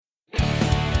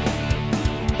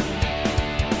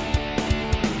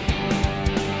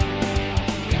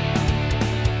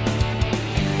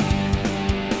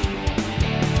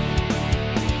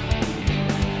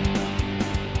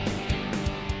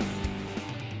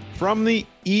From the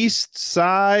east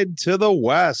side to the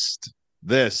west,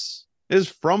 this is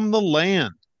From the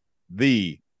Land,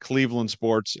 the Cleveland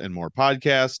Sports and More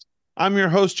podcast. I'm your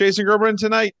host, Jason Gerber, and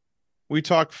tonight we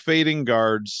talk fading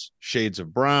guards, shades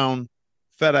of brown,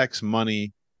 FedEx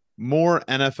money, more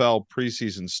NFL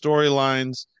preseason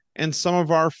storylines, and some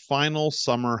of our final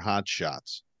summer hot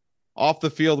shots. Off the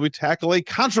field, we tackle a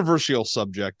controversial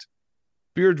subject,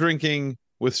 beer drinking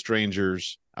with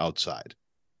strangers outside.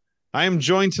 I am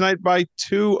joined tonight by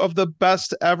two of the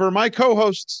best ever. My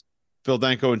co-hosts, Phil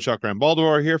Danko and Chuck Rambaldo,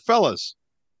 are here. Fellas,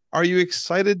 are you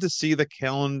excited to see the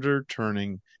calendar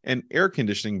turning and air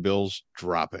conditioning bills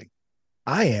dropping?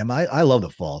 I am. I love the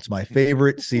fall. It's my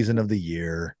favorite season of the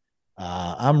year.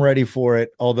 I'm ready for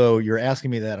it. Although you're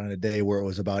asking me that on a day where it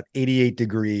was about 88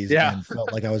 degrees and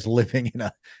felt like I was living in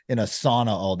a sauna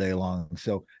all day long.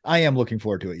 So I am looking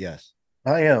forward to it. Yes.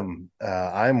 I am.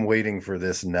 I'm waiting for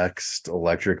this next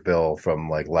electric bill from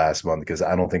like last month because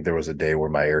I don't think there was a day where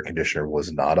my air conditioner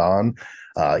was not on.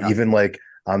 Even like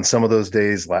on some of those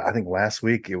days, I think last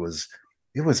week it was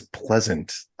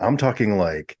pleasant. I'm talking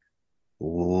like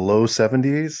low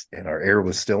 70s and our air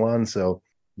was still on. So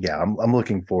yeah, I'm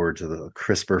looking forward to the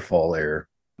crisper fall air.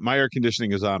 My air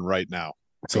conditioning is on right now.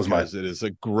 So because it is a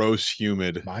gross,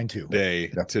 humid day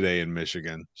today in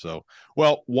Michigan. So,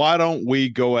 well, why don't we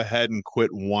go ahead and quit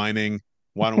whining?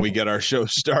 Why don't we get our show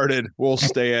started? We'll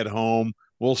stay at home.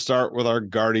 We'll start with our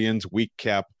Guardians week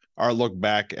cap, our look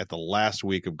back at the last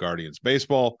week of Guardians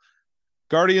baseball.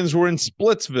 Guardians were in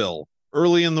Splitsville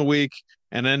early in the week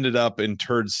and ended up in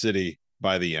Turd City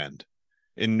by the end.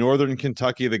 In Northern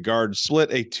Kentucky, the Guards split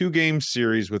a 2-game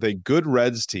series with a good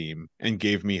Reds team and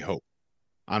gave me hope.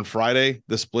 On Friday,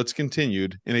 the splits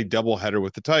continued in a doubleheader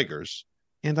with the Tigers,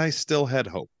 and I still had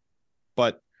hope.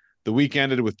 But the week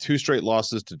ended with 2 straight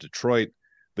losses to Detroit.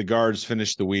 The Guards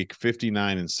finished the week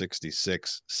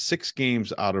 59-66, 6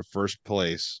 games out of first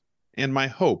place, and my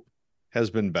hope has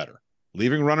been better.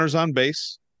 Leaving runners on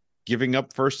base, giving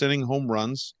up first-inning home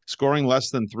runs, scoring less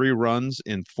than 3 runs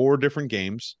in 4 different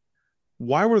games.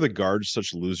 Why were the Guards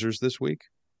such losers this week?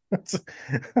 It's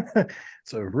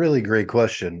a really great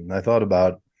question. I thought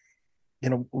about,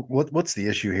 what's the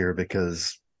issue here?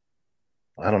 Because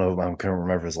I don't know, I can't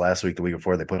remember if it was last week, the week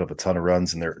before, they put up a ton of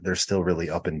runs and they're still really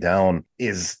up and down.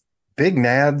 Is Big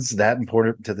Nads that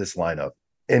important to this lineup?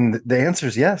 And the answer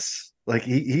is yes. Like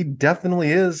he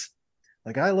definitely is.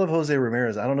 Like I love Jose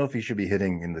Ramirez. I don't know if he should be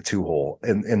hitting in the 2-hole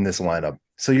in this lineup.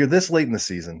 So you're this late in the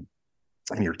season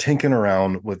and you're tinkering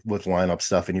around with lineup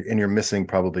stuff and you're missing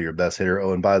probably your best hitter.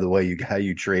 Oh, and by the way,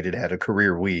 you traded had a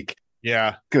career week.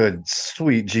 Yeah. Good,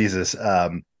 sweet Jesus.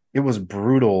 It was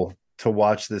brutal to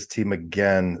watch this team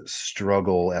again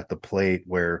struggle at the plate,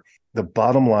 where the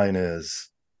bottom line is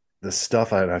the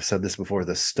stuff, I've said this before,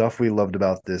 the stuff we loved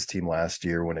about this team last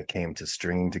year when it came to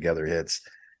stringing together hits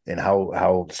and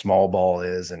how small ball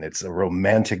is, and it's a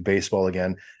romantic baseball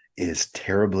again, is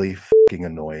terribly fucking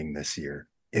annoying this year.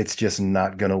 It's just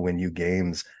not going to win you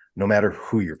games, no matter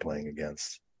who you're playing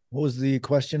against. What was the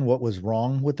question? What was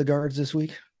wrong with the Guards this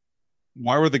week?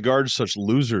 Why were the Guards such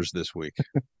losers this week?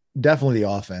 Definitely the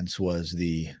offense was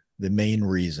the main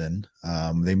reason.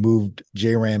 They moved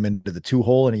J-Ram into the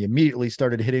 2-hole, and he immediately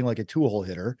started hitting like a 2-hole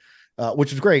hitter,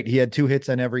 which was great. He had 2 hits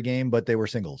on every game, but they were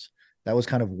singles. That was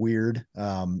kind of weird.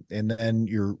 And then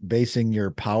you're basing your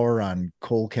power on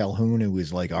Cole Calhoun, who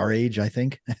is like our age, I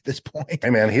think, at this point. Hey,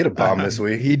 man, he hit a bomb this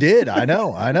week. He did. I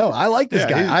know. I like this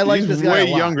guy. I like this guy. Way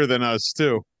younger than us,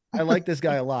 too. I like this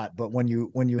guy a lot. But when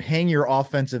you hang your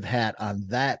offensive hat on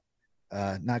that,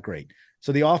 not great.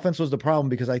 So the offense was the problem,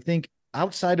 because I think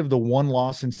outside of the 1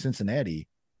 loss in Cincinnati,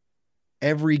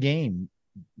 every game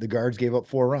the Guards gave up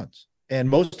 4 runs, and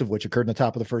most of which occurred in the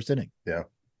top of the first inning. Yeah.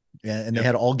 And they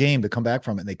had all game to come back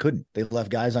from it, and they couldn't. They left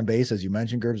guys on base, as you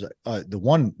mentioned, Gerbs. The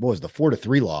one, what was the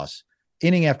 4-3 loss?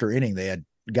 Inning after inning, they had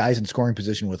guys in scoring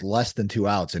position with less than 2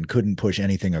 outs and couldn't push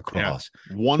anything across.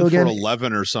 Yeah. 1 for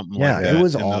 11 or something like that. It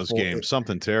was in awful. Those games.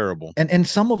 Something terrible. And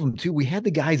some of them too, we had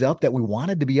the guys up that we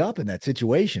wanted to be up in that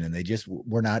situation, and they just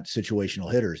were not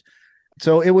situational hitters.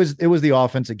 So it was the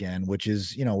offense again, which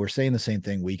is, we're saying the same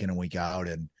thing week in and week out.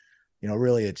 And,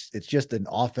 really it's just an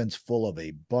offense full of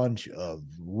a bunch of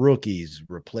rookies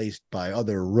replaced by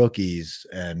other rookies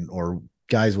or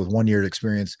guys with 1 year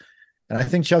experience. And I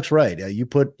think Chuck's right. You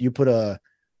put a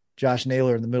Josh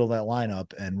Naylor in the middle of that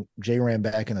lineup and J-Ram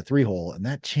back in the 3-hole, and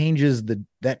that changes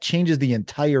the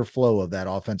entire flow of that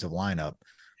offensive lineup.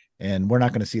 And we're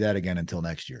not going to see that again until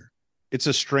next year. It's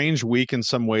a strange week in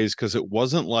some ways, because it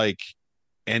wasn't like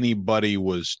anybody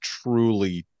was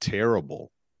truly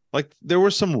terrible. Like there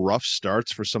were some rough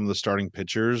starts for some of the starting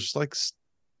pitchers. Like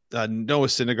Noah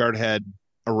Syndergaard had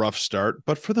a rough start,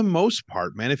 but for the most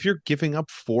part, man, if you're giving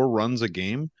up 4 runs a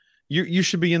game, you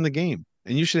should be in the game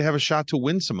and you should have a shot to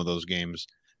win some of those games.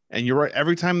 And you're right.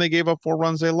 Every time they gave up 4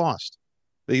 runs, they lost.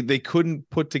 They couldn't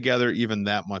put together even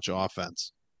that much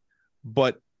offense.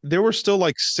 But there were still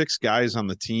like 6 guys on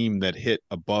the team that hit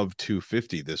above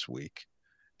 250 this week.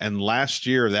 And last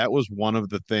year, that was one of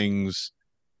the things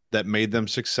that made them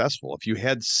successful. If you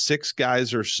had 6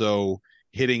 guys or so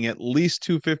hitting at least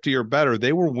 250 or better,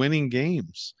 they were winning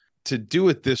games. To do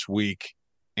it this week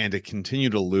and to continue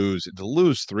to lose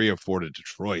 3 or 4 to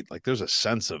Detroit, like there's a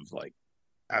sense of like,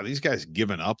 are these guys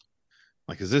giving up?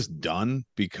 Like, is this done?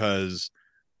 Because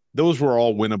those were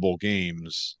all winnable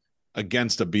games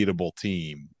against a beatable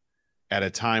team at a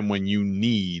time when you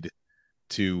need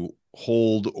to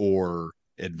hold or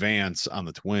advance on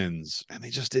the Twins, and they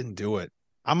just didn't do it.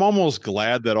 I'm almost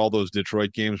glad that all those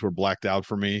Detroit games were blacked out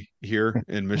for me here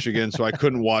in Michigan, so I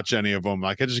couldn't watch any of them.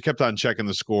 Like I just kept on checking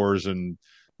the scores and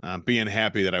being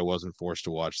happy that I wasn't forced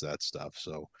to watch that stuff.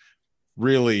 So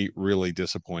really, really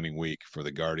disappointing week for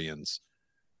the Guardians.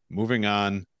 Moving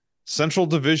on, Central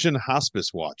Division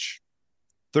Hospice Watch.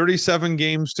 37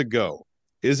 games to go.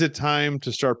 Is it time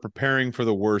to start preparing for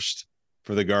the worst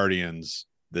for the Guardians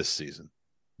this season?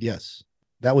 Yes,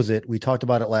 that was it. We talked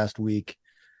about it last week.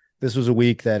 This was a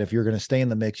week that if you're going to stay in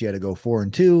the mix, you had to go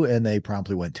 4-2, and they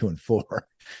promptly went 2-4.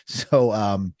 So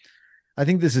I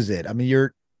think this is it. I mean,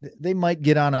 they might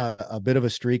get on a bit of a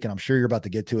streak, and I'm sure you're about to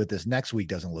get to it. This next week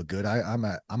doesn't look good.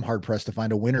 I'm hard pressed to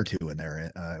find a win or two in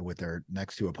there with their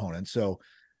next 2 opponents. So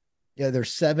yeah,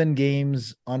 there's 7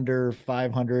 games under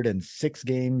 500 and 6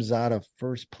 games out of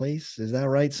first place. Is that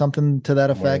right? Something to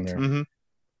that effect. Mm-hmm.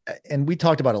 And we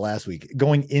talked about it last week.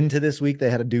 Going into this week,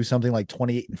 they had to do something like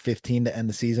 28-15 to end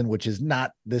the season, which is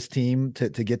not this team to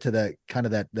get to that kind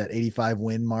of that 85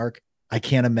 win mark. I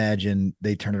can't imagine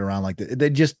they turn it around like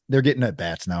that. They're getting at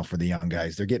bats now for the young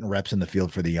guys. They're getting reps in the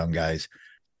field for the young guys.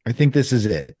 I think this is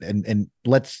it. And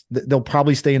they'll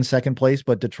probably stay in second place,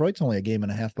 but Detroit's only a game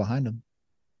and a half behind them.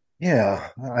 Yeah,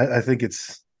 I think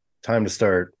it's time to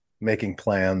start making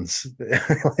plans,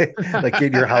 like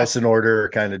get your house in order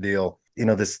kind of deal. You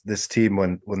know, this team,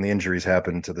 when the injuries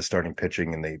happened to the starting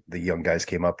pitching and the young guys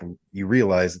came up, and you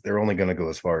realize that they're only going to go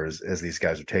as far as these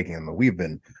guys are taking them. We've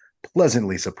been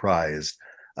pleasantly surprised.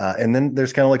 And then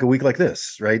there's kind of like a week like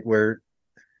this, right, where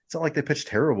it's not like they pitched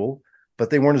terrible, but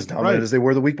they weren't as dominant as they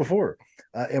were the week before.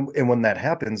 And when that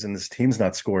happens and this team's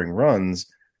not scoring runs,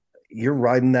 you're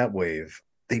riding that wave.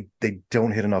 They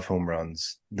don't hit enough home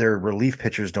runs. Their relief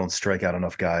pitchers don't strike out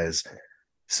enough guys.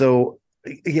 So,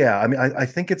 yeah, I mean, I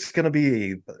think it's going to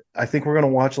be I think we're going to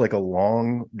watch like a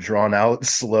long, drawn out,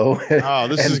 slow.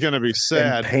 This is going to be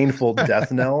sad, painful death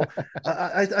knell.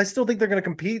 I still think they're going to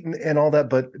compete and all that,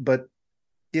 but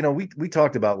you know, we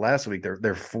talked about last week. They were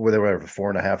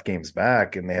 4.5 games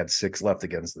back, and they had 6 left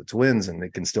against the Twins, and they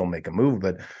can still make a move.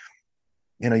 But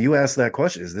you know, you asked that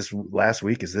question: is this last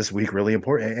week? Is this week really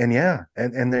important? And yeah,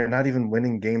 and they're not even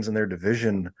winning games in their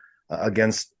division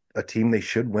against a team they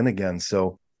should win against.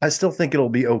 So I still think it'll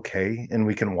be okay, and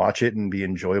we can watch it and be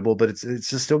enjoyable. But it's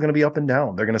just still going to be up and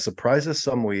down. They're going to surprise us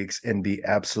some weeks and be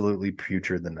absolutely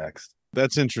putrid the next.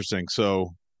 That's interesting.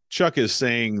 So Chuck is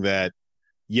saying that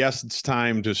yes, it's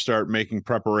time to start making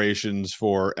preparations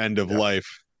for end of life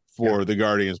for the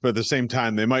Guardians, but at the same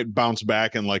time, they might bounce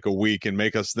back in like a week and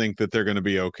make us think that they're going to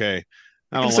be okay.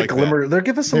 I don't like glimmer. They'll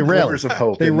give us some glimmers of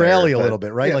hope. They rally a little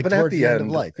bit, right? Yeah, like towards the end of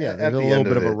life. Yeah, there's a little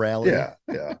bit of a rally. Yeah.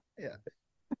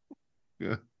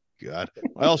 God.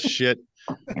 Well, shit.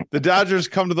 The Dodgers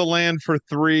come to the land for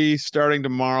 3 starting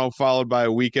tomorrow, followed by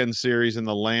a weekend series in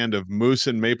the land of moose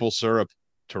and maple syrup,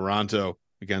 Toronto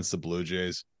against the Blue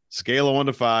Jays. Scale of 1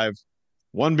 to 5,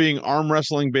 1 being arm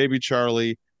wrestling baby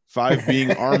Charlie, 5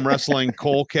 being arm wrestling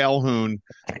Cole Calhoun.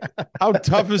 How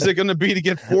tough is it going to be to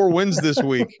get 4 wins this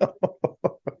week?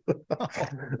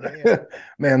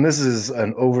 Man, this is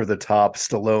an over-the-top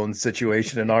Stallone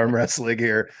situation in arm wrestling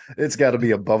here. It's got to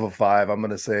be above a 5. I'm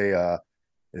going to say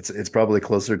it's probably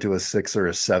closer to a 6 or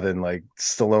a 7. Like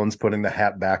Stallone's putting the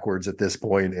hat backwards at this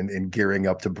point and gearing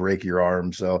up to break your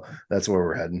arm. So that's where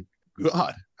we're heading.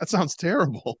 God, that sounds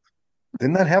terrible.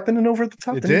 Didn't that happen in Over the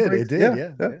Top? It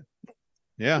did.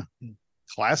 Yeah.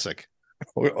 Classic.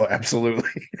 Oh, absolutely.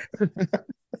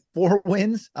 4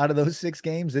 wins out of those 6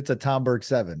 games. It's a Tom Burke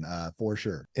 7 for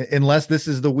sure. Unless this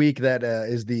is the week that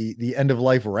is the end of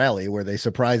life rally where they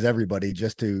surprise everybody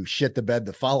just to shit the bed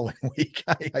the following week.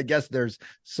 I guess there's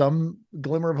some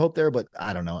glimmer of hope there, but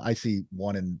I don't know. I see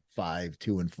 1-5,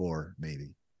 2-4,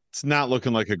 maybe. It's not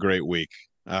looking like a great week,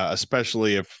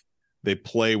 especially if they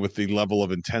play with the level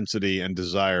of intensity and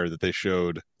desire that they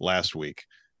showed last week.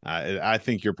 I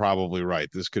think you're probably right.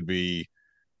 This could be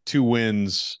 2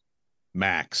 wins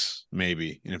max,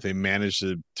 maybe. And if they manage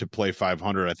to play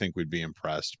 500, I think we'd be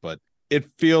impressed. But it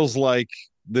feels like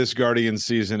this Guardian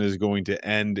season is going to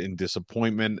end in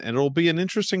disappointment. And it'll be an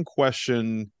interesting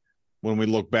question when we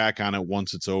look back on it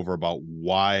once it's over about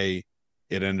why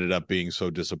it ended up being so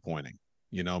disappointing,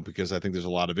 because I think there's a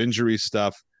lot of injury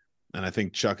stuff. And I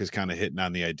think Chuck is kind of hitting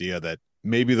on the idea that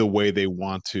maybe the way they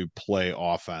want to play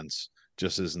offense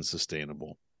just isn't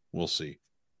sustainable. We'll see.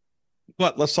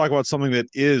 But let's talk about something that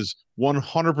is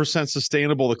 100%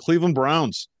 sustainable. The Cleveland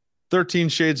Browns, 13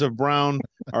 Shades of Brown,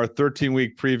 our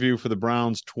 13-week preview for the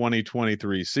Browns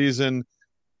 2023 season.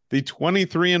 The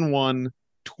 23-1,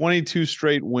 22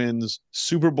 straight wins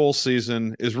Super Bowl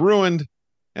season is ruined,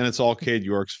 and it's all Cade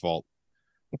York's fault.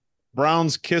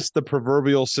 Browns kissed the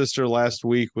proverbial sister last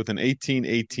week with an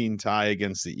 18-18 tie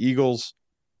against the Eagles.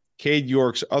 Cade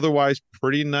York's otherwise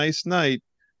pretty nice night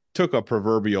took a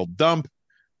proverbial dump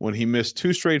when he missed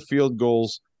 2 straight field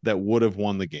goals that would have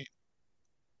won the game.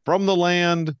 From the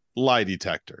land, lie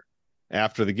detector.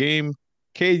 After the game,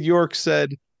 Cade York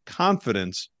said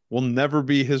confidence will never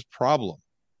be his problem.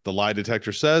 The lie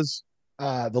detector says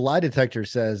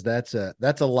that's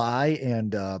a lie,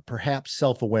 and perhaps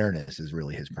self-awareness is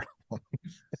really his problem.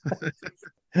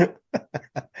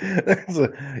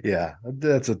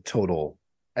 That's a total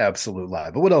absolute lie.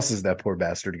 But what else is that poor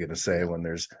bastard going to say when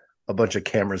there's a bunch of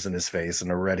cameras in his face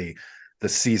and already the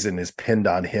season is pinned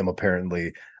on him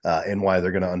apparently, and why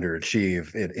they're going to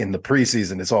underachieve in the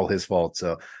preseason? It's all his fault.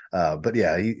 So, but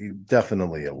yeah, he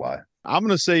definitely a lie. I'm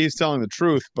going to say he's telling the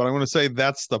truth, but I'm going to say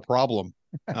that's the problem.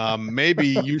 Maybe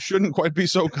you shouldn't quite be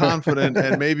so confident,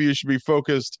 and maybe you should be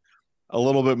focused a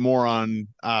little bit more on,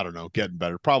 I don't know, getting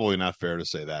better. Probably not fair to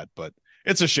say that, but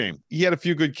it's a shame. He had a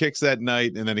few good kicks that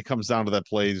night, and then he comes down to that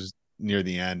plays near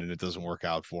the end, and it doesn't work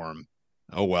out for him.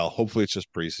 Oh, well, hopefully it's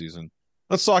just preseason.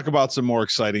 Let's talk about some more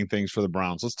exciting things for the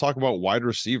Browns. Let's talk about wide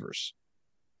receivers.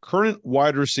 Current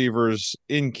wide receivers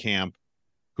in camp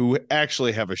who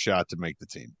actually have a shot to make the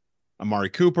team. Amari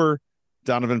Cooper,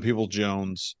 Donovan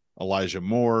Peoples-Jones, Elijah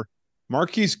Moore,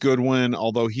 Marquise Goodwin,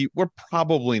 although we're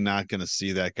probably not going to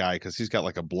see that guy because he's got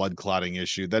like a blood clotting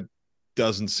issue. That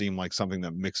doesn't seem like something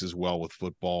that mixes well with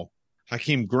football.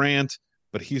 Hakeem Grant,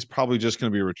 but he's probably just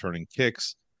going to be returning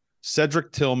kicks.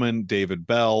 Cedric Tillman, David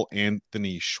Bell,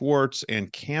 Anthony Schwartz,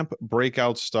 and camp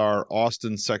breakout star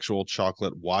Austin Sexual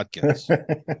Chocolate Watkins.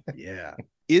 Yeah.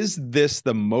 Is this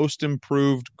the most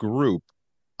improved group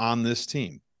on this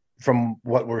team? From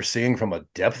what we're seeing from a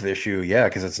depth issue, yeah,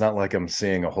 because it's not like I'm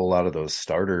seeing a whole lot of those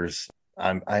starters.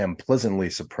 I am pleasantly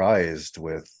surprised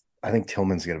with, I think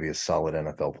Tillman's going to be a solid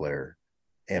NFL player.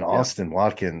 And Austin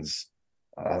Watkins,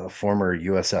 a former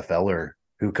USFLer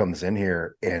who comes in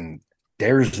here and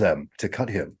dares them to cut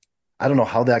him. I don't know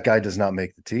how that guy does not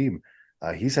make the team.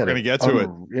 He's had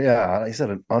he's had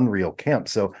an unreal camp.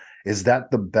 So is that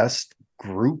the best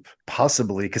group?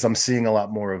 Possibly, because I'm seeing a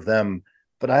lot more of them,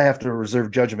 but I have to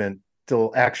reserve judgment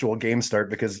till actual game start,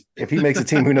 because if he makes a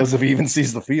team, who knows if he even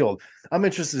sees the field. I'm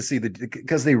interested to see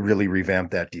because they really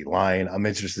revamped that D line. I'm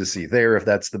interested to see if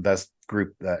that's the best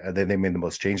group that they made the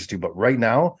most changes to. But right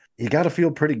now, you got to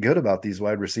feel pretty good about these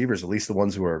wide receivers, at least the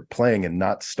ones who are playing and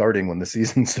not starting when the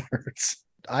season starts.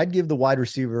 I'd give the wide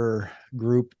receiver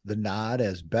group the nod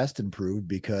as best improved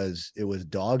because it was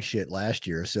dog shit last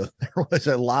year. So there was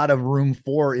a lot of room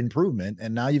for improvement.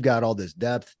 And now you've got all this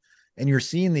depth, and you're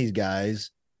seeing these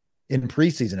guys in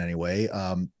preseason anyway.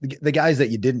 The guys that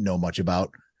you didn't know much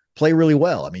about play really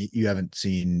well. I mean, you haven't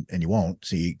seen, and you won't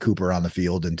see, Cooper on the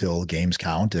field until games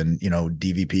count. And,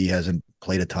 DVP hasn't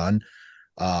played a ton.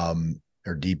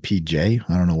 Or DPJ.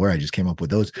 I don't know where I just came up with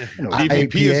those.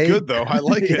 DVP is good though. I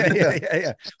like it.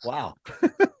 Yeah. Wow.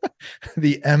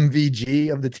 The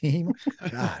MVG of the team.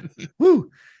 God. Woo.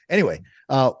 Anyway,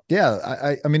 I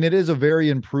mean, it is a very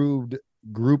improved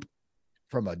group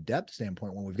from a depth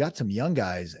standpoint. When we've got some young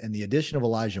guys and the addition of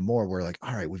Elijah Moore, we're like,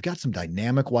 all right, we've got some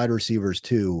dynamic wide receivers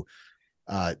too.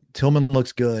 Tillman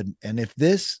looks good. And if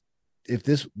this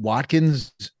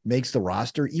Watkins makes the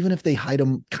roster, even if they hide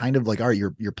him kind of like, all right,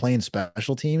 you're playing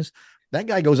special teams, that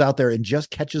guy goes out there and just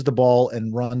catches the ball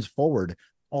and runs forward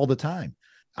all the time.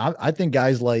 I think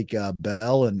guys like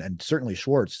Bell and certainly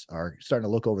Schwartz are starting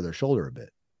to look over their shoulder a bit.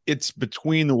 It's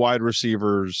between the wide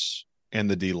receivers and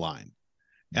the D line.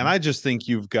 And I just think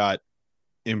you've got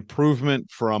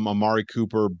improvement from Amari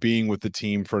Cooper being with the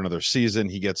team for another season.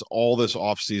 He gets all this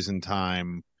offseason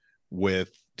time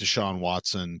with Deshaun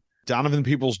Watson. Donovan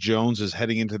Peoples-Jones is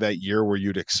heading into that year where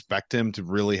you'd expect him to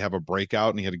really have a breakout,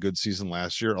 and he had a good season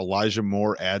last year. Elijah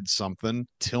Moore adds something.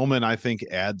 Tillman, I think,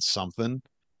 adds something.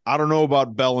 I don't know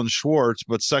about Bell and Schwartz,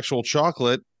 but Sexual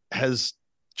Chocolate has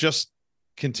just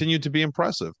continued to be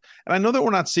impressive. And I know that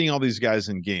we're not seeing all these guys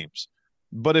in games,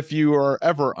 but if you are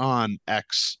ever on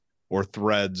X or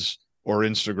Threads or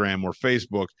Instagram or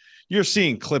Facebook, you're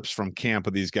seeing clips from camp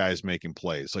of these guys making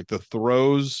plays. Like the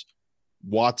throws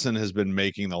Watson has been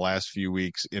making the last few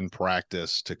weeks in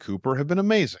practice to Cooper have been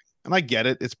amazing. And I get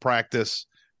it. It's practice.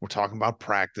 We're talking about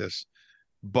practice,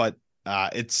 but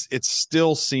it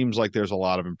still seems like there's a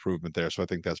lot of improvement there. So I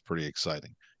think that's pretty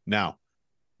exciting. Now,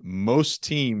 most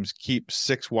teams keep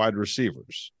 6 wide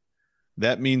receivers.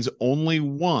 That means only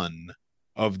one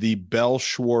of the Bell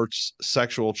Schwartz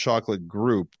Sexual Chocolate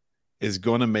group is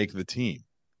going to make the team.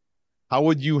 How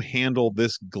would you handle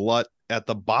this glut at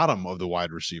the bottom of the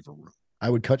wide receiver room? I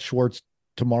would cut Schwartz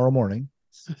tomorrow morning.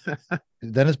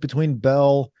 Then it's between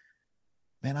Bell.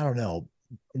 Man, I don't know.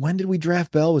 When did we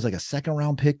draft Bell? It was like a 2nd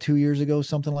round pick 2 years ago,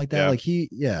 something like that.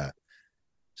 Yeah.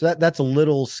 So that's a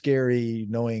little scary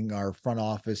knowing our front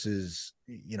office is,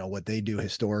 what they do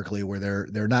historically, where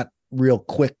they're not real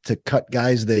quick to cut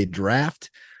guys they draft.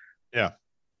 Yeah.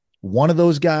 One of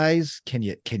those guys, can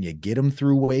you get them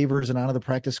through waivers and onto the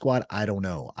practice squad? I don't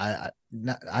know. I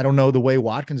don't know the way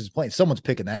Watkins is playing. Someone's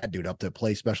picking that dude up to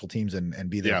play special teams and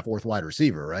be their 4th wide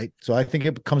receiver, right? So I think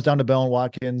it comes down to Bell and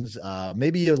Watkins.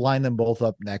 Maybe you line them both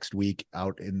up next week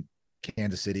out in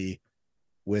Kansas City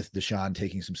with Deshaun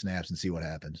taking some snaps and see what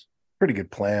happens. Pretty good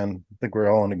plan. I think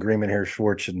we're all in agreement here.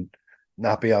 Schwartz should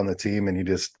not be on the team, and you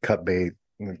just cut bait.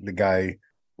 The guy,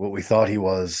 what we thought he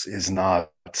was, is not.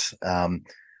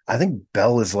 I think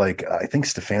Bell is I think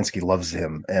Stefanski loves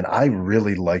him. And I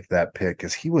really like that pick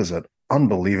because he was an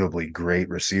unbelievably great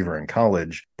receiver in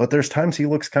college. But there's times he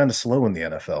looks kind of slow in the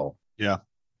NFL. Yeah.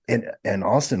 And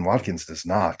Austin Watkins does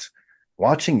not.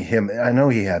 Watching him, I know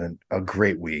he had a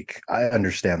great week. I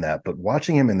understand that. But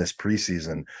watching him in this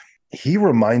preseason, he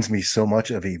reminds me so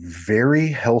much of a very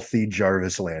healthy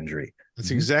Jarvis Landry. That's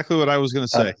exactly what I was going to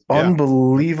say.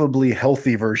 Unbelievably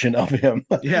healthy version of him.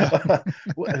 Yeah.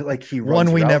 Like he runs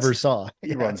one we routes, never saw.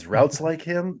 He runs routes like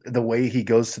him, the way he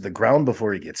goes to the ground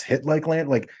before he gets hit like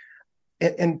Land.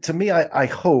 And to me, I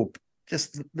hope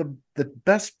just the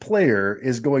best player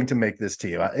is going to make this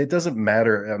team. It doesn't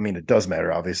matter. I mean, it does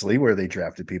matter, obviously, where they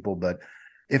drafted people, but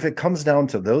if it comes down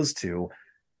to those two,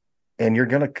 and you're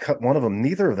going to cut one of them,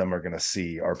 neither of them are going to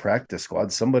see our practice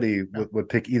squad. Somebody would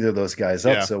pick either of those guys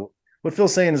up. So what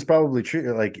Phil's saying is probably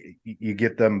true. Like you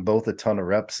get them both a ton of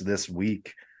reps this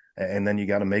week, and then you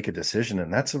got to make a decision.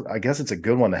 And I guess it's a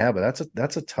good one to have, but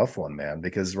that's a tough one, man,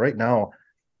 because right now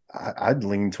I'd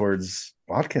lean towards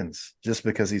Watkins just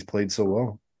because he's played so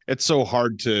well. It's so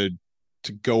hard to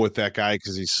go with that guy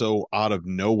because he's so out of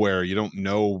nowhere. You don't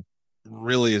know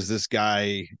really, is this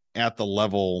guy at the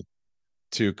level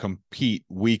to compete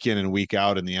week in and week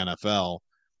out in the NFL?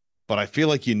 But I feel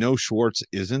like Schwartz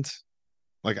isn't.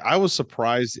 Like, I was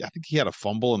surprised. I think he had a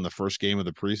fumble in the first game of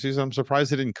the preseason. I'm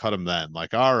surprised they didn't cut him then.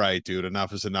 Like, all right, dude,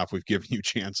 enough is enough. We've given you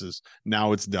chances.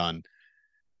 Now it's done.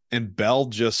 And Bell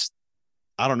just,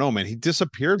 I don't know, man. He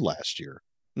disappeared last year.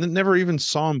 And never even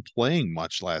saw him playing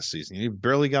much last season. He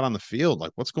barely got on the field.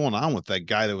 Like, what's going on with that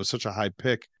guy that was such a high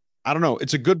pick? I don't know.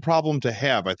 It's a good problem to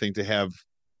have, I think, to have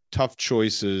tough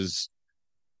choices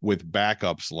with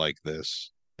backups like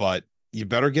this. But you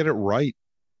better get it right.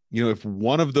 If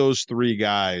one of those 3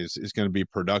 guys is going to be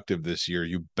productive this year,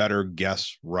 you better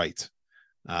guess right.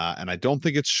 And I don't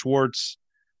think it's Schwartz.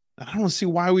 I don't see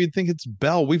why we'd think it's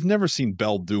Bell. We've never seen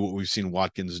Bell do what we've seen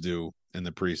Watkins do in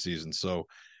the preseason. So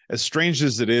as strange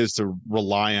as it is to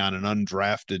rely on an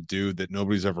undrafted dude that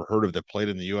nobody's ever heard of that played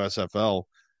in the USFL,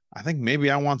 I think maybe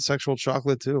I want Sexual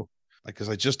Chocolate too, because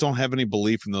I just don't have any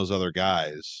belief in those other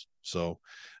guys. So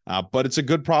but it's a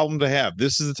good problem to have.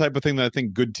 This is the type of thing that I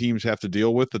think good teams have to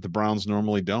deal with that the Browns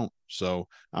normally don't. So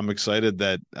I'm excited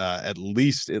that at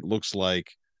least it looks like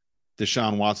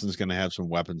Deshaun Watson is going to have some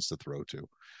weapons to throw to.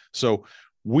 So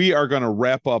we are going to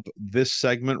wrap up this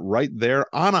segment right there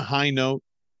on a high note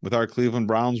with our Cleveland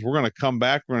Browns. We're going to come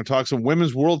back. We're going to talk some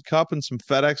Women's World Cup and some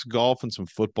FedEx golf and some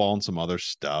football and some other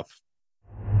stuff.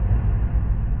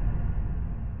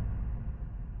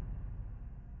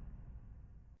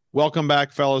 Welcome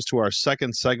back, fellas, to our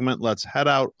second segment. Let's head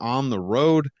out on the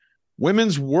road.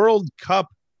 Women's World Cup.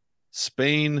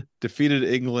 Spain defeated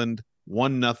England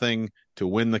 1-0 to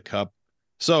win the cup.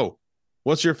 So,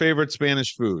 what's your favorite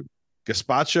Spanish food?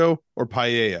 Gazpacho or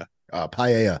paella?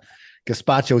 Paella.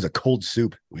 Gazpacho is a cold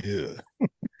soup. Yeah.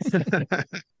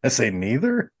 I say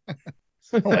neither. I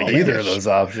don't like either of those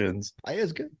options. Paella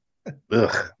is good.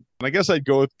 Ugh. I guess I'd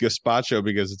go with gazpacho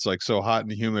because it's like so hot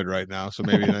and humid right now. So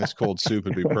maybe a nice cold soup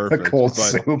would be perfect. A cold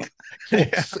soup.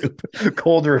 Yeah. Soup.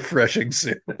 Cold, refreshing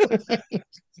soup.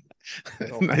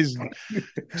 Nice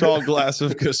tall glass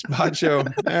of gazpacho.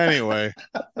 Anyway,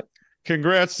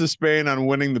 congrats to Spain on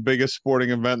winning the biggest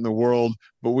sporting event in the world,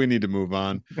 but we need to move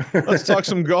on. Let's talk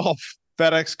some golf.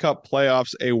 FedEx Cup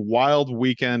playoffs, a wild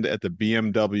weekend at the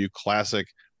BMW Classic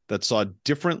that saw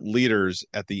different leaders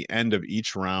at the end of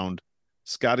each round.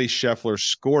 Scotty Scheffler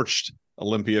scorched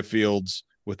Olympia Fields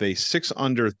with a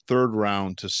 6-under third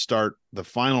round to start the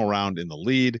final round in the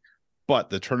lead, but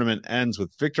the tournament ends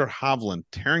with Victor Hovland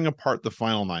tearing apart the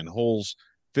final 9 holes,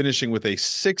 finishing with a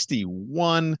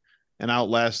 61 and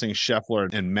outlasting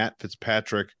Scheffler and Matt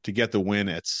Fitzpatrick to get the win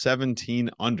at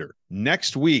 17 under.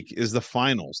 Next week is the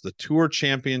finals, the Tour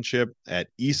Championship at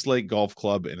East Lake Golf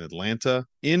Club in Atlanta.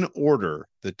 In order,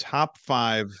 the top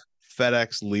 5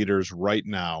 FedEx leaders right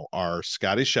now are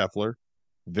Scotty Scheffler,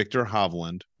 Victor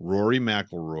Hovland, Rory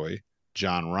McIlroy,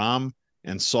 Jon Rahm,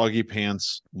 and Soggy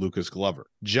Pants Lucas Glover.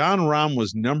 Jon Rahm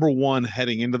was number 1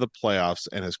 heading into the playoffs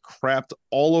and has crapped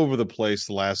all over the place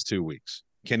the last 2 weeks.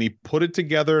 Can he put it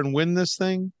together and win this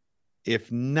thing?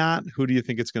 If not, who do you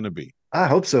think it's going to be? I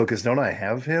hope so, because don't I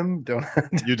have him? Don't I?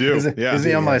 You do? Is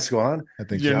he on my squad? I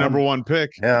think your number 1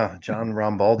 pick. Yeah, John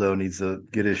Rombaldo needs to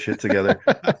get his shit together.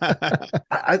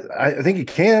 I think he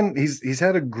can. He's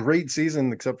had a great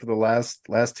season, except for the last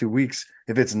 2 weeks.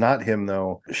 If it's not him,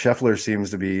 though, Scheffler seems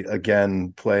to be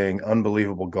again playing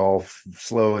unbelievable golf,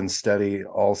 slow and steady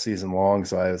all season long.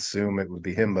 So I assume it would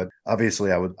be him. But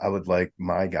obviously, I would like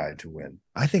my guy to win.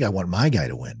 I think I want my guy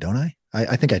to win, don't I?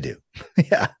 I think I do.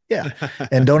 Yeah.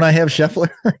 And don't I have Scheffler?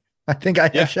 I think I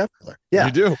have Scheffler. Yeah.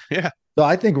 You do. Yeah. So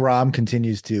I think Rahm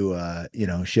continues to,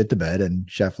 shit the bed and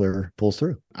Scheffler pulls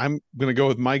through. I'm going to go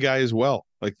with my guy as well.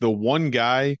 Like the one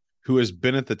guy who has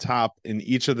been at the top in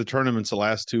each of the tournaments the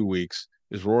last 2 weeks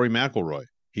is Rory McIlroy.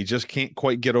 He just can't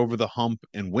quite get over the hump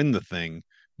and win the thing.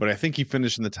 But I think he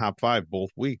finished in the top 5 both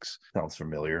weeks. Sounds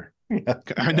familiar.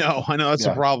 I know. That's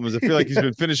the problem. Is I feel like he's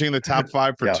been finishing in the top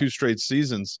 5 for 2 straight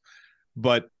seasons.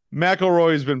 But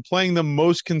McIlroy has been playing the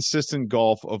most consistent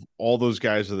golf of all those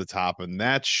guys at the top, and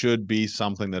that should be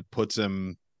something that puts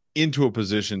him into a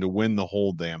position to win the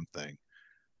whole damn thing.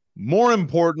 More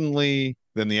importantly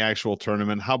than the actual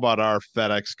tournament, how about our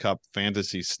FedEx Cup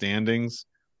fantasy standings?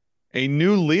 A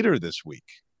new leader this week,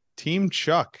 Team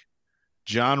Chuck.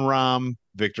 Jon Rahm,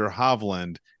 Victor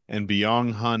Hovland, and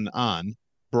Byung-Hun An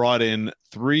brought in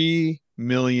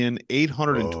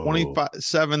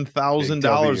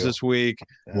 $3,827,000 this week.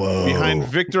 Whoa. Behind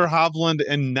Victor Hovland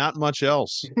and not much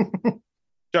else.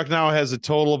 Chuck now has a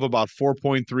total of about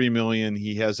 $4.3 million.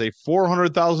 He has a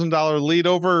 $400,000 lead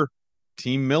over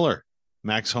Team Miller,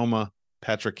 Max Homa,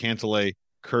 Patrick Cantlay,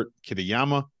 Kurt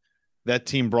Kitayama. That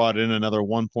team brought in another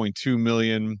 $1.2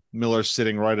 million. Miller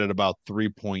sitting right at about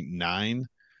 3.9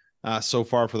 so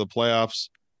far for the playoffs.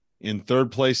 In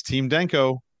third place, Team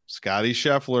Denko, Scotty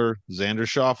Scheffler, Xander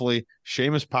Schauffele,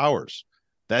 Seamus Powers.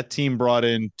 That team brought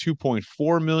in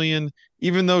 $2.4 million,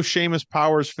 even though Seamus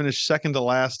Powers finished second to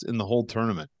last in the whole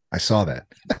tournament. I saw that.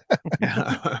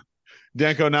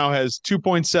 Denko now has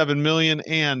 $2.7 million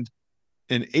and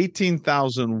an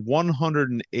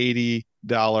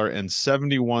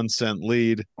 $18,180.71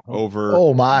 lead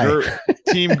over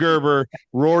Team Gerber,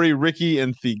 Rory, Ricky,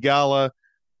 and Thigala.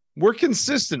 We're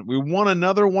consistent. We won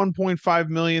another $1.5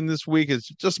 million this week. It's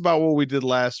just about what we did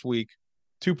last week.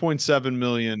 $2.7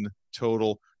 million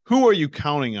total. Who are you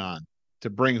counting on to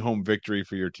bring home victory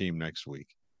for your team next week?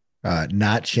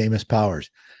 Not Seamus Powers.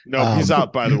 No, he's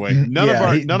out, by the way. None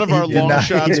of our long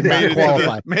shots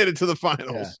made it to the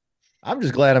finals. Yeah. I'm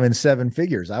just glad I'm in 7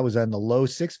 figures. I was on the low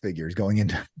 6 figures going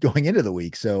into the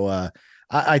week. So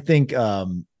I think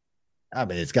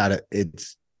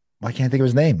why can't I think of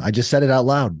his name? I just said it out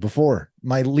loud before.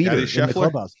 My leader in the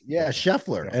clubhouse. Yeah,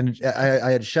 Scheffler. And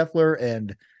I had Scheffler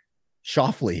and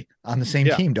Schauffele on the same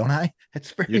team, don't I?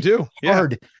 It's very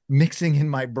hard mixing in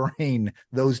my brain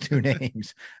those 2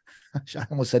 names. I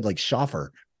almost said like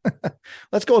Schaffer.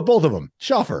 Let's go with both of them.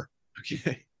 Schaffer.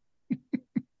 Okay.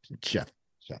 Chef.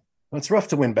 Well, it's rough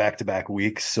to win back-to-back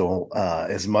weeks. So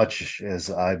as much as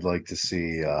I'd like to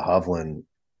see Hovland,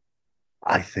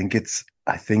 I think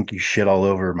you shit all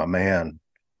over my man,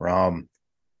 Rahm.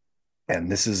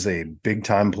 And this is a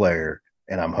big-time player,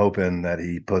 and I'm hoping that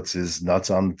he puts his nuts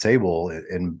on the table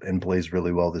and plays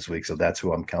really well this week. So that's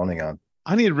who I'm counting on.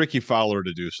 I need Ricky Fowler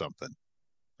to do something,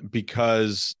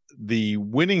 because the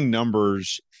winning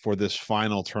numbers for this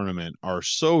final tournament are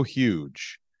so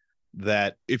huge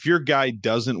that if your guy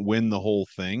doesn't win the whole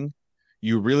thing,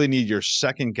 you really need your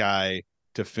second guy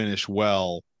to finish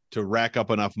well to rack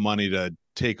up enough money to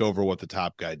take over what the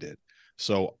top guy did.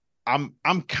 So I'm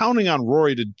counting on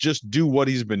Rory to just do what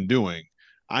he's been doing.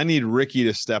 I need Ricky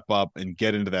to step up and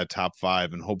get into that top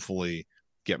 5 and hopefully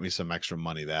get me some extra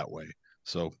money that way.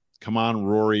 So come on,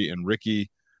 Rory and Ricky.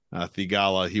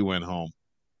 Thigala, he went home.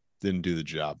 Didn't do the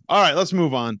job. All right, let's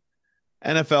move on.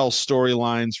 NFL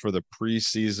storylines for the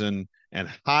preseason, and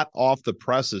hot off the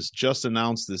presses just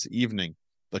announced this evening,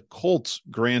 the Colts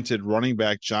granted running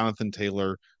back Jonathan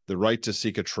Taylor the right to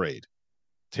seek a trade.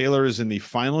 Taylor is in the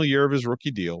final year of his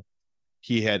rookie deal.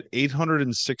 He had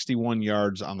 861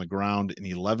 yards on the ground in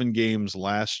 11 games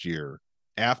last year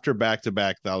after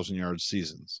back-to-back 1,000-yard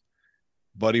seasons,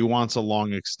 but he wants a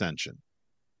long extension.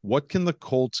 What can the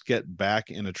Colts get back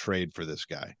in a trade for this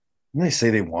guy? Didn't they say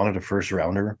they wanted a first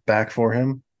rounder back for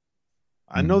him?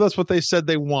 I know that's what they said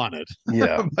they wanted.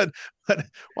 Yeah. but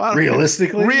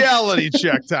realistically, reality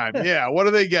check time. Yeah. What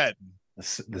are they getting?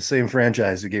 The same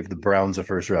franchise who gave the Browns a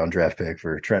first round draft pick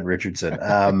for Trent Richardson.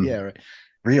 Yeah, right.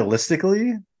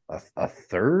 Realistically, a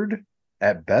third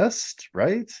at best,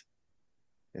 right?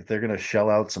 If they're going to shell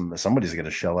out somebody's going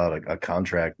to shell out a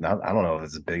contract. I don't know if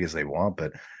it's as big as they want,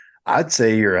 but I'd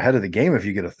say you're ahead of the game if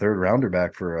you get a third rounder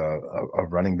back for a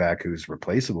running back who's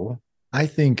replaceable. I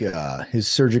think his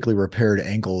surgically repaired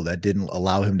ankle that didn't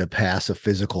allow him to pass a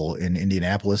physical in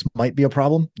Indianapolis might be a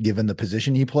problem given the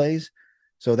position he plays.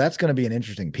 So that's going to be an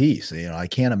interesting piece. I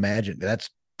can't imagine that's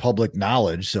public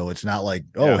knowledge. So it's not like,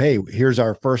 hey, here's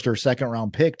our first or second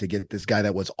round pick to get this guy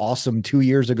that was awesome 2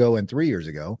 years ago and 3 years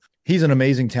ago. He's an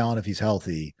amazing talent if he's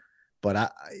healthy.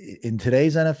 But in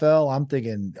today's NFL, I'm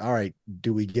thinking, all right,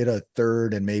 do we get a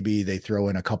third and maybe they throw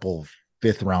in a couple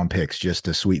fifth round picks just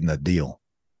to sweeten the deal?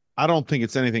 I don't think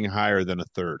it's anything higher than a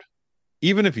third,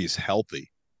 even if he's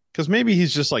healthy, because maybe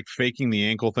he's just like faking the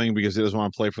ankle thing because he doesn't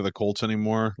want to play for the Colts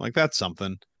anymore. Like that's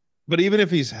something. But even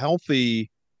if he's healthy,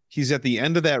 he's at the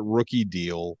end of that rookie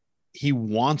deal. He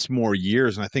wants more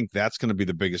years. And I think that's going to be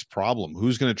the biggest problem.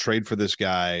 Who's going to trade for this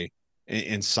guy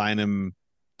and sign him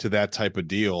to that type of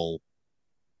deal?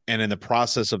 And in the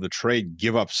process of the trade,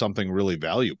 give up something really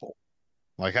valuable.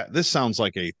 Like this sounds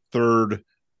like a third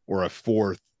or a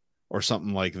fourth or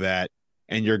something like that.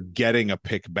 And you're getting a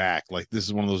pick back. Like this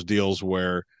is one of those deals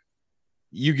where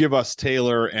you give us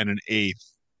Taylor and an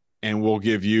eighth and we'll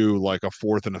give you like a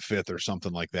fourth and a fifth or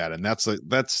something like that. And that's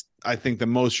I think the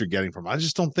most you're getting from. I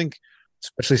just don't think,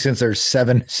 especially since there's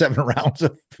seven rounds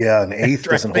of an eighth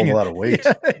doesn't hold a lot of weight.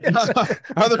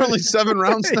 Are there only 7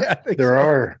 rounds now? There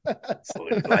are. It's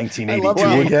like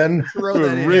 1982 again.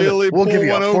 We'll give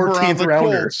you a 14th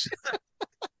rounder.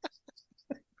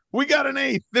 We got an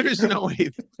eighth. There's no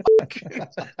eighth.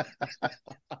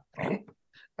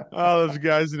 Oh, those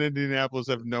guys in Indianapolis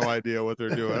have no idea what they're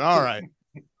doing. All right.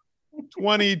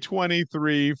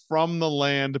 2023 from the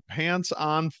land Pants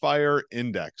on Fire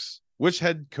Index. Which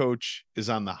head coach is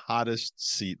on the hottest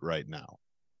seat right now?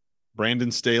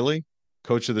 Brandon Staley,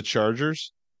 coach of the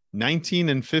Chargers,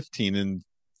 19-15 in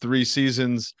 3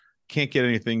 seasons, can't get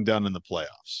anything done in the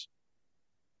playoffs.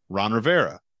 Ron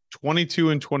Rivera,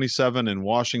 22-27 in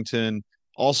Washington,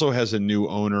 also has a new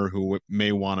owner who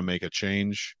may want to make a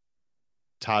change.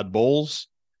 Todd Bowles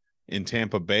in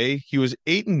Tampa Bay, he was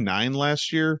 8-9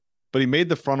 last year, but he made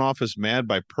the front office mad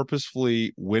by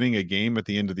purposefully winning a game at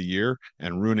the end of the year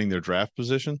and ruining their draft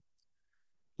position.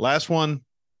 Last one,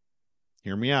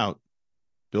 hear me out.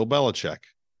 Bill Belichick.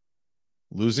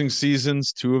 Losing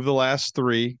seasons 2 of the last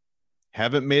 3.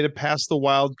 Haven't made it past the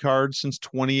wild card since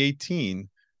 2018.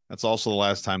 That's also the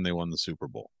last time they won the Super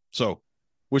Bowl. So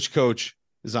which coach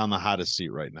is on the hottest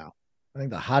seat right now? I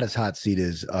think the hottest hot seat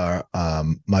is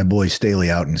my boy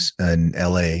Staley out in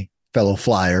LA, fellow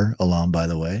Flyer alum, by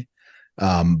the way.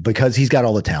 Because he's got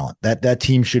all the talent. That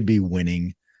team should be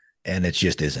winning, and it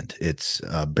just isn't. It's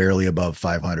barely above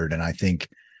 500. And I think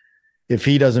if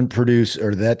he doesn't produce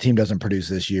or that team doesn't produce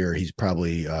this year, he's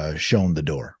probably shown the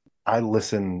door. I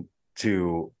listen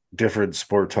to different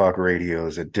sport talk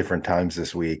radios at different times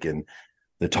this week, and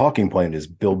the talking point is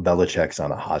Bill Belichick's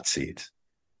on a hot seat.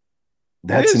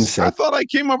 That's insane. I thought I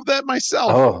came up with that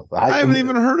myself. Oh, I haven't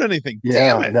even heard anything.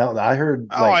 Yeah, damn it. No, I heard.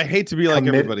 I hate to be like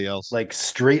everybody else. Like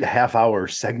straight half-hour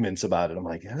segments about it. I'm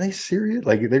like, are they serious?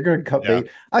 Like they're going to cut bait.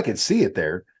 I could see it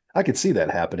there. I could see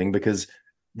that happening because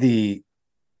the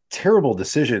terrible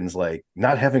decisions, like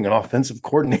not having an offensive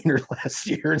coordinator last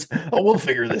year. We'll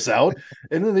figure this out.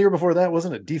 And then the year before that,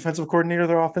 wasn't a defensive coordinator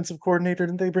their offensive coordinator?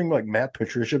 Didn't they bring like Matt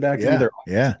Patricia back?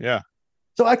 Yeah.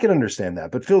 So I can understand that,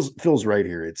 but Phil's right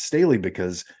here. It's Staley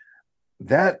because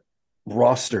that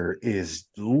roster is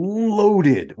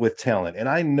loaded with talent. And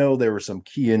I know there were some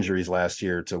key injuries last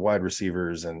year to wide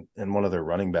receivers and one of their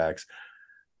running backs,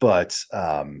 but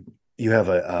you have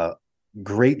a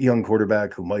great young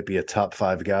quarterback who might be a top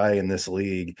 5 guy in this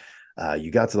league.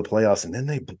 You got to the playoffs, and then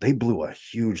they blew a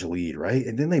huge lead, right?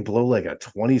 And then they blow like a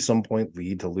 20-some point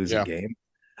lead to lose a game.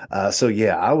 So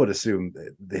yeah, I would assume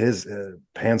his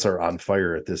pants are on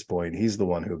fire at this point. He's the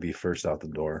one who would be first out the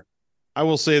door. I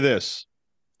will say this.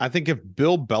 I think if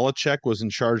Bill Belichick was in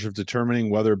charge of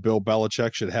determining whether Bill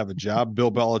Belichick should have a job,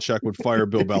 Bill Belichick would fire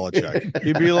Bill Belichick.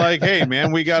 He'd be like, "Hey,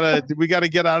 man, we gotta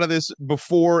get out of this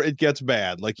before it gets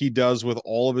bad," like he does with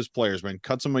all of his players. Man,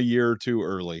 cuts them a year or two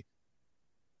early.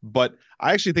 But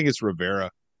I actually think it's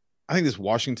Rivera. I think this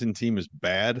Washington team is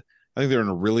bad. I think they're in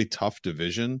a really tough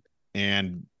division,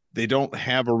 and they don't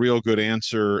have a real good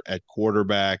answer at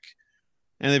quarterback.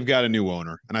 And they've got a new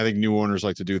owner. And I think new owners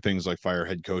like to do things like fire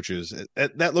head coaches.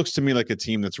 That looks to me like a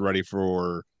team that's ready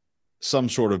for some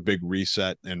sort of big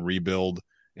reset and rebuild.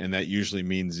 And that usually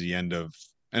means the end of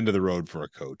the road for a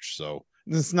coach. So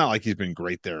it's not like he's been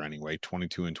great there anyway,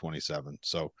 22-27.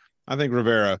 So I think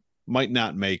Rivera might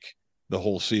not make the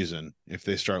whole season if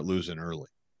they start losing early.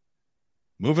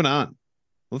 Moving on.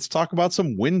 Let's talk about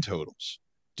some win totals.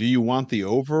 Do you want the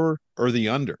over or the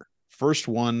under? First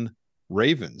one,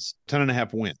 Ravens,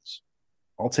 10.5 wins.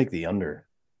 I'll take the under.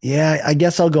 Yeah, I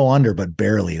guess I'll go under, but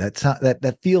barely.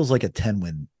 That feels like a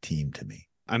 10-win team to me.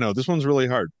 I know this one's really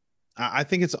hard. I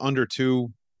think it's under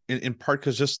 2, in part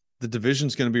because just the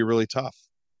division's going to be really tough.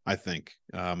 I think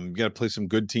you got to play some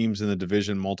good teams in the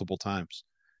division multiple times.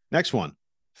 Next one,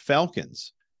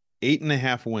 Falcons,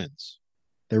 8.5 wins.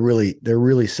 They're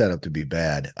really set up to be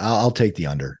bad. I'll take the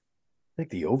under. I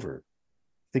think the over.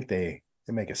 I think they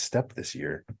make a step this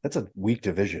year. That's a weak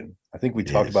division. I think we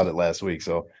talked about it last week,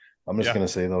 so I'm just going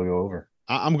to say they'll go over.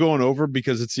 I'm going over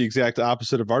because it's the exact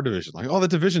opposite of our division. Like, oh, the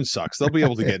division sucks. They'll be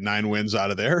able to get 9 wins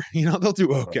out of there. They'll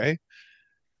do okay.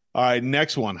 All right,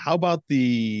 next one. How about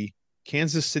the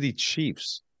Kansas City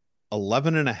Chiefs?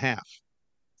 11.5.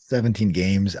 17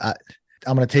 games. I'm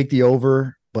going to take the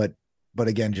over, but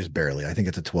again, just barely. I think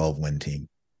it's a 12-win team.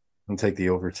 I'll take the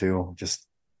over too. Just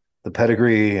the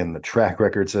pedigree and the track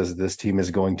record says this team is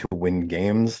going to win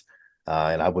games,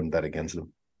 and I wouldn't bet against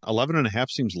them. 11.5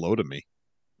 seems low to me.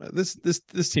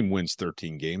 This team wins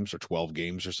 13 games or 12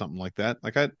 games or something like that.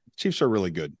 Chiefs are really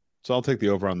good, so I'll take the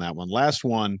over on that one. Last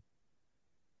one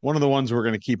of the ones we're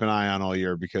going to keep an eye on all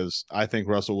year because I think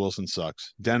Russell Wilson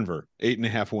sucks. Denver,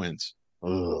 8.5 wins.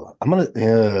 I'm gonna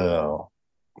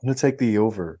take the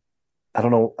over. I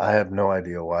don't know. I have no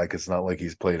idea why, because it's not like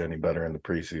he's played any better in the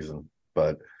preseason,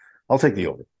 but I'll take the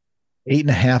over.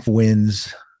 8.5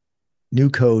 wins, new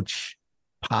coach,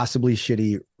 possibly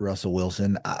shitty Russell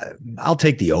Wilson. I'll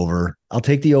take the over. I'll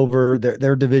take the over.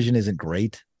 Their division isn't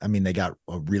great. I mean, they got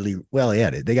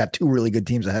they got 2 really good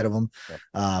teams ahead of them.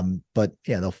 Yeah. But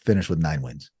yeah, they'll finish with 9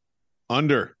 wins.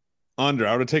 Under. I would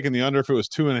have taken the under if it was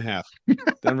 2.5.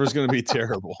 Denver's going to be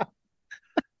terrible.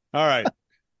 All right.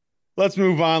 Let's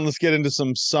move on. Let's get into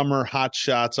some summer hot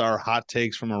shots, our hot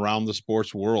takes from around the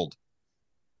sports world.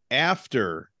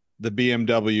 After the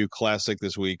BMW Classic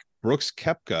this week, Brooks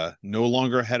Koepka no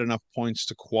longer had enough points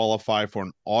to qualify for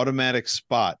an automatic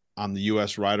spot on the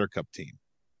U.S. Ryder Cup team.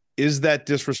 Is that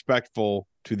disrespectful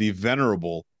to the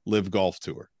venerable Live Golf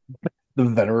Tour? The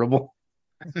venerable?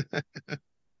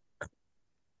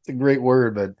 It's a great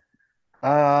word, but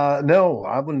no,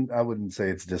 I wouldn't say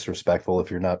it's disrespectful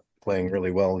if you're not playing really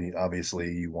well.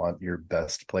 Obviously, you want your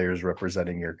best players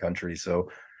representing your country. So,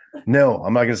 no,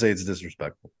 I'm not going to say it's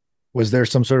disrespectful. Was there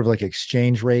some sort of like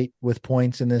exchange rate with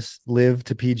points in this Live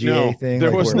to PGA thing?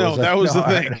 There was no. That was the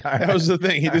thing. That was the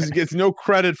thing. He just gets no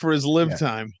credit for his Live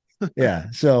time. Yeah.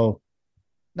 So,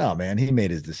 no, man, he made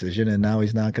his decision, and now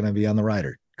he's not going to be on the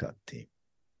Ryder Cup team.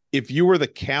 If you were the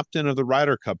captain of the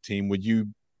Ryder Cup team, would you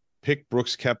pick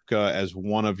Brooks Koepka as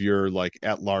one of your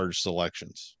at-large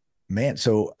selections? Man,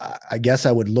 so I guess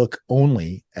I would look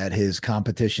only at his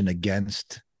competition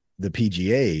against the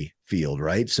PGA field,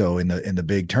 right? So in the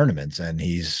big tournaments, and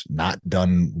he's not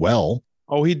done well.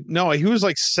 Oh, he was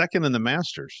second in the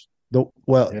Masters. He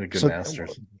had a good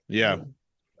Masters. Yeah.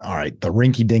 All right, the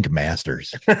rinky-dink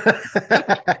Masters.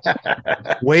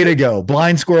 Way to go.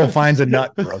 Blind squirrel finds a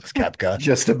nut, Brooks Koepka.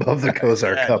 Just above the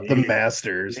Kozar Cup, the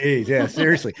Masters. Geez, yeah,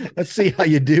 seriously. Let's see how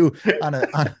you do on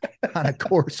a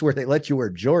course where they let you wear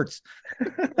jorts.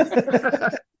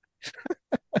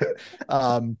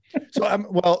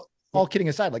 All kidding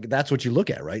aside, that's what you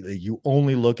look at, right? You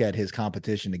only look at his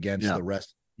competition against the rest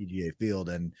of the PGA field,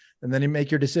 and then you make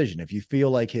your decision. If you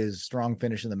feel like his strong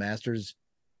finish in the Masters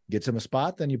gets him a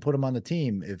spot, then you put him on the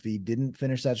team. If he didn't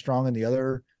finish that strong in the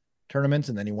other tournaments,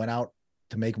 and then he went out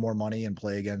to make more money and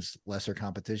play against lesser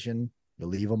competition, you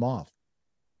leave him off.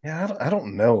 Yeah, I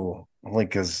don't know. Only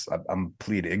because I'm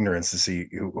plead ignorance to see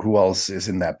who else is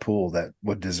in that pool that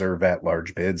would deserve at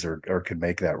large bids or could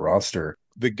make that roster.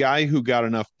 The guy who got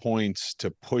enough points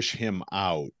to push him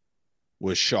out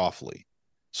was Shoffley.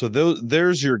 So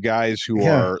there's your guys who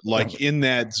Yeah, are like in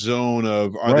that zone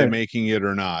of are they right. making it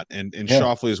or not? And Yeah,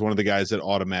 Shoffley is one of the guys that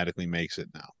automatically makes it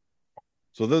now.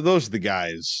 So those are the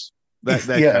guys that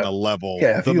kind yeah, of level.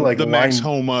 yeah. If you like The Max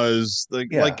line, Homas, like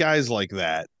yeah, guys like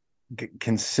that.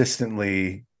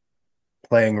 consistently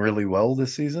playing really well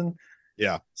this season.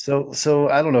 Yeah, So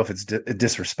I don't know if it's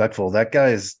disrespectful. That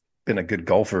guy's been a good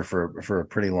golfer for a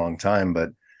pretty long time, but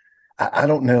I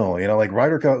don't know. Like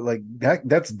Ryder Cup, like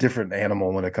that's a different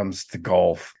animal when it comes to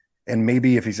golf. And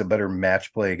maybe if he's a better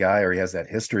match play guy or he has that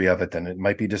history of it, then it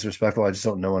might be disrespectful. I just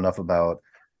don't know enough about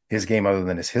his game other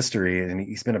than his history. And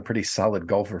he's been a pretty solid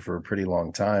golfer for a pretty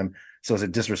long time. So is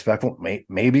it disrespectful?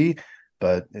 Maybe,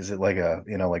 but is it like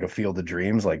like a field of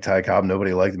dreams? Like Ty Cobb,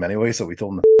 nobody liked him anyway, so we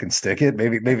told him to fucking stick it.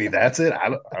 Maybe that's it. I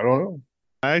don't know.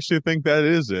 I actually think that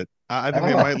is it. I think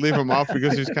they might leave him off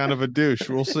because he's kind of a douche.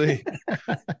 We'll see.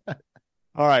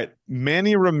 All right.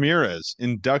 Manny Ramirez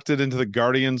inducted into the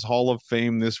Guardians Hall of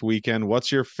Fame this weekend.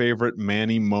 What's your favorite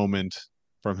Manny moment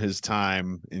from his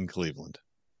time in Cleveland?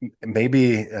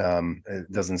 Maybe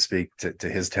it doesn't speak to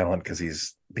his talent because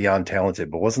he's beyond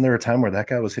talented, but wasn't there a time where that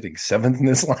guy was hitting seventh in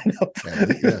this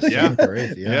lineup?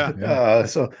 Yeah.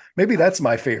 So maybe that's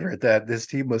my favorite, that this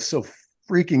team was so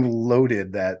freaking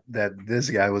loaded that this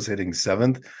guy was hitting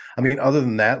seventh. I mean, other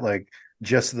than that, like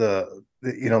just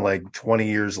like 20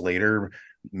 years later,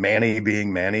 Manny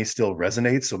being Manny still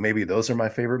resonates. So maybe those are my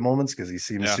favorite moments because he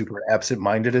seems super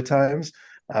absent-minded at times.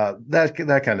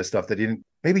 That kind of stuff that he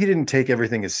didn't take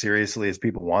everything as seriously as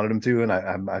people wanted him to, and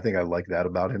I think I like that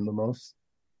about him the most.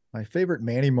 My favorite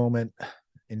Manny moment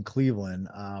in Cleveland,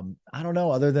 I don't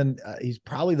know, other than he's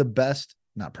probably the best.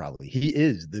 Not probably, he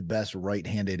is the best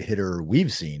right-handed hitter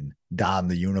we've seen don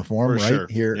the uniform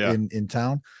here in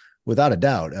town, without a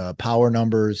doubt. Power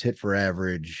numbers, hit for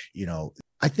average.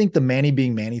 I think the Manny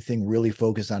being Manny thing really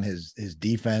focused on his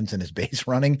defense and his base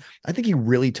running. I think he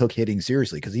really took hitting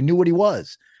seriously because he knew what he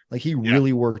was. Like he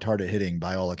really worked hard at hitting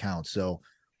by all accounts. So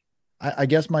I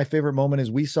guess my favorite moment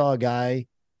is we saw a guy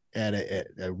at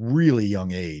a really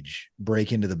young age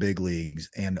break into the big leagues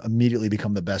and immediately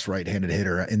become the best right-handed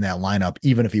hitter in that lineup,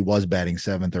 even if he was batting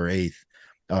seventh or eighth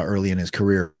early in his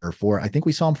career or four. I think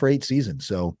we saw him for 8 seasons.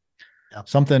 So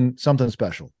something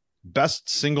special. Best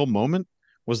single moment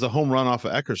was the home run off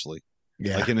of Eckersley.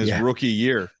 Like in his rookie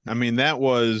year. I mean, that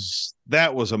was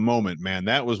a moment, man.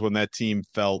 That was when that team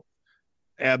felt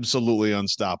absolutely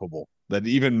unstoppable. That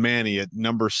even Manny at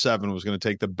number 7 was going to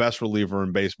take the best reliever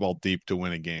in baseball deep to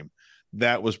win a game.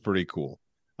 That was pretty cool.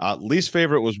 Least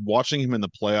favorite was watching him in the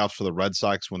playoffs for the Red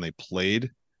Sox when they played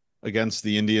against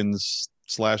the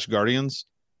Indians/Guardians,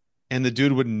 and the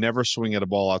dude would never swing at a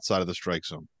ball outside of the strike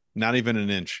zone, not even an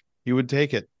inch. He would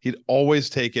take it. He'd always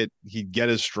take it. He'd get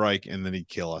his strike, and then he'd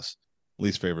kill us.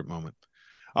 Least favorite moment.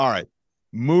 All right.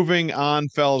 Moving on,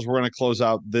 fellas, we're going to close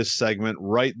out this segment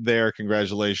right there.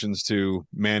 Congratulations to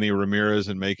Manny Ramirez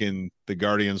and making the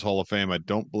Guardians Hall of Fame. I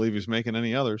don't believe he's making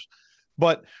any others,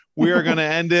 but we are going to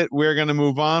end it. We're going to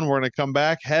move on. We're going to come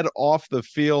back, head off the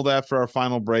field after our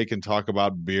final break and talk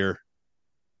about beer.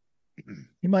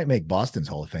 He might make Boston's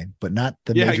Hall of Fame, but not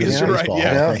the Major League Baseball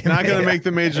Hall of Fame. Not going to make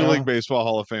the Major League Baseball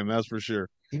Hall of Fame, that's for sure.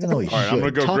 Even though he All right, I'm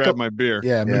going to go grab my beer.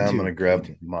 Yeah, I'm going to grab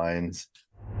mine.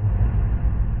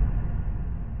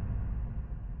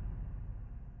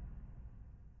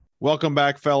 Welcome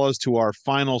back, fellas, to our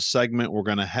final segment. We're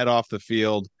going to head off the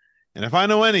field. And if I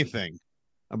know anything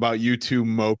about you two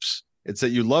mopes, it's that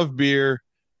you love beer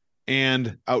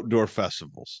and outdoor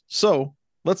festivals. So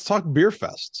let's talk beer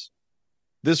fests.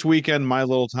 This weekend, my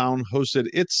little town hosted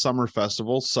its summer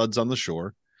festival, Suds on the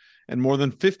Shore, and more than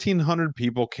 1,500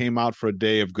 people came out for a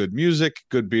day of good music,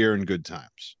 good beer, and good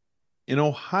times. In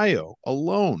Ohio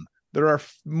alone, there are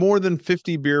more than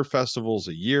 50 beer festivals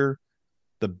a year.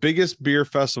 The biggest beer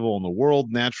festival in the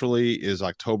world, naturally, is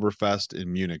Oktoberfest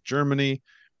in Munich, Germany.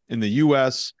 In the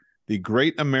U.S., the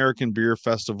Great American Beer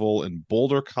Festival in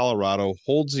Boulder, Colorado,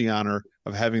 holds the honor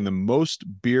of having the most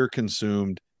beer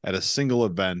consumed at a single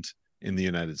event in the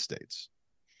United States.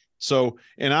 So,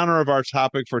 in honor of our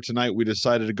topic for tonight, we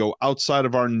decided to go outside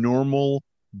of our normal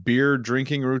beer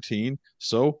drinking routine.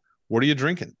 So, what are you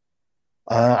drinking?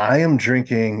 I am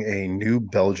drinking a New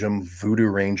Belgium Voodoo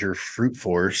Ranger Fruit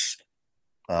Force.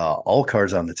 All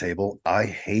cards on the table. I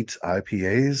hate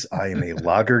IPAs. I am a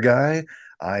lager guy.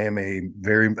 I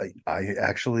enjoy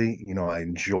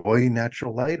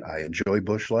Natural Light. I enjoy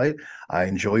Busch Light. I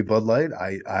enjoy Bud Light.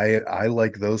 I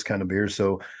like those kind of beers.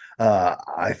 So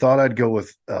I thought I'd go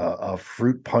with a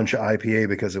fruit punch IPA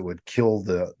because it would kill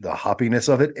the hoppiness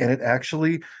of it, and it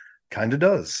actually kind of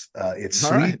does. It's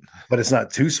All sweet, right. but it's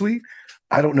not too sweet.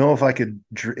 I don't know if I could.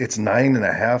 It's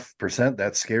 9.5%.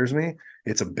 That scares me.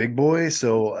 It's a big boy,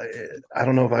 so I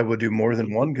don't know if I would do more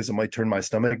than one because it might turn my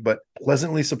stomach. But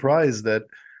pleasantly surprised that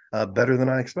better than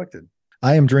I expected.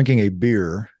 I am drinking a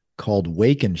beer called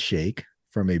Wake and Shake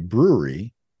from a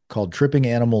brewery called Tripping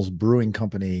Animals Brewing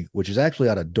Company, which is actually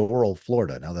out of Doral,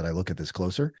 Florida. Now that I look at this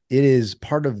closer, it is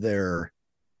part of their,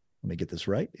 let me get this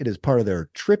right. It is part of their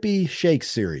Trippy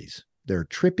Shakes series, their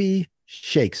Trippy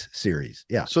Shakes series.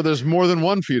 Yeah. So there's more than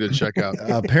one for you to check out.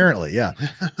 Apparently, yeah.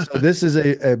 So this is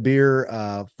a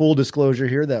beer, full disclosure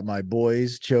here, that my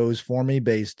boys chose for me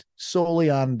based solely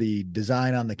on the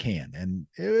design on the can. And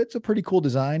it's a pretty cool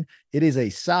design. It is a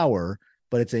sour,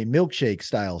 but it's a milkshake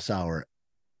style sour.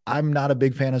 I'm not a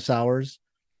big fan of sours.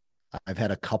 I've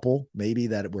had a couple maybe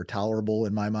that were tolerable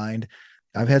in my mind.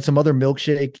 I've had some other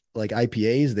milkshake like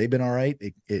IPAs. They've been all right.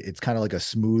 It's kind of like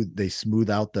they smooth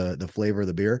out the flavor of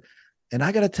the beer. And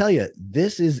I got to tell you,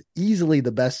 this is easily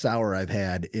the best sour I've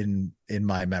had in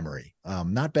my memory.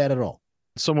 Not bad at all.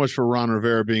 So much for Ron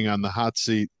Rivera being on the hot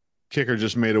seat. Kicker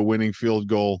just made a winning field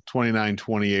goal,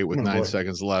 29-28 with 9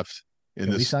 seconds left in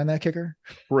Can this we sign that kicker?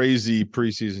 crazy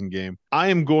preseason game. I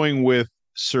am going with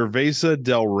Cerveza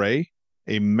del Rey,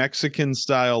 a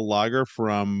Mexican-style lager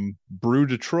from Brew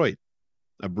Detroit,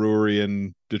 a brewery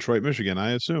in Detroit, Michigan,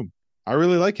 I assume. I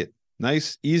really like it.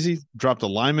 Nice, easy. Dropped a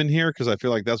lime in here because I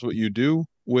feel like that's what you do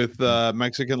with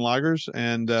Mexican lagers.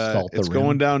 And it's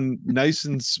going down nice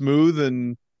and smooth,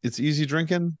 and it's easy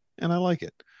drinking, and I like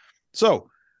it. So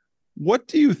what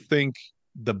do you think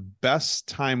the best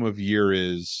time of year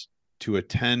is to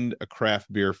attend a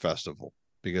craft beer festival?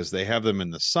 Because they have them in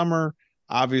the summer.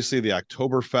 Obviously, the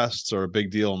Oktoberfests are a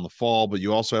big deal in the fall, but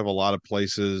you also have a lot of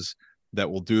places that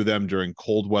will do them during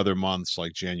cold weather months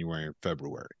like January and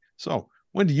February. So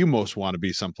when do you most want to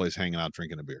be someplace hanging out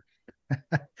drinking a beer?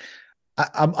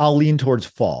 I'll lean towards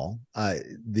fall.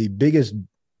 The biggest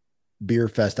beer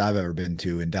fest I've ever been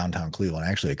to in downtown Cleveland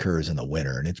actually occurs in the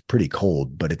winter, and it's pretty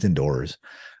cold, but it's indoors.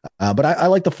 But I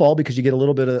like the fall because you get a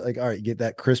little bit of like, all right, you get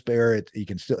that crisp air.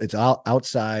 It's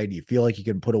outside. You feel like you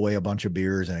can put away a bunch of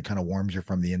beers, and it kind of warms you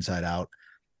from the inside out.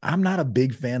 I'm not a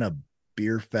big fan of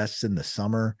beer fests in the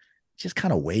summer. It just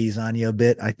kind of weighs on you a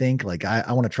bit. I think like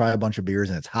I want to try a bunch of beers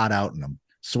and it's hot out and I'm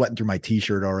sweating through my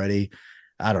t-shirt already.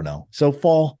 I don't know. So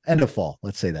fall, end of fall.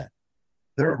 Let's say that.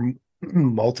 There are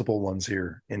multiple ones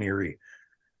here in Erie.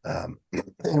 And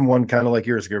one kind of like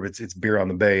yours, Gerb, it's beer on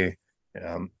the bay.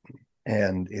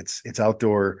 And it's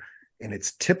outdoor, and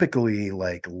it's typically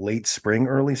like late spring,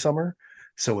 early summer.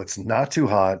 So it's not too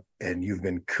hot, and you've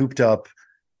been cooped up,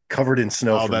 covered in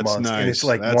snow for months. Nice. And it's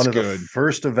like one of the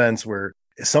first events where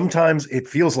sometimes it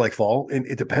feels like fall, and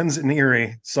it depends in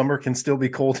Erie. Summer can still be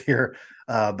cold here.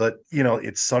 But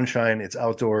it's sunshine, it's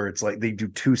outdoor. It's like they do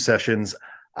 2 sessions.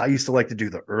 I used to like to do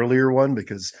the earlier one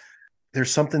because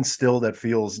there's something still that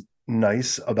feels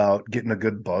nice about getting a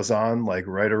good buzz on like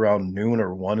right around noon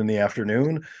or 1 in the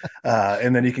afternoon.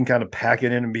 And then you can kind of pack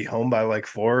it in and be home by like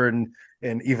 4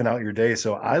 and even out your day.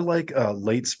 So I like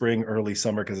late spring, early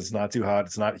summer because it's not too hot.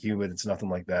 It's not humid. It's nothing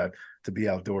like that, to be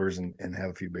outdoors and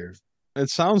have a few beers. It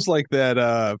sounds like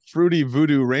that Fruity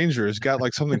Voodoo Ranger has got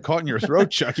like something caught in your throat,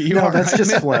 Chucky. No, that's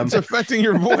just phlegm. It's affecting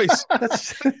your voice.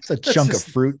 It's a chunk of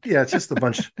fruit. Yeah, it's just a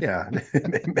bunch. Yeah,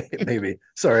 maybe.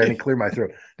 Sorry, I didn't clear my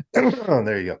throat. Oh,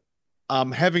 there you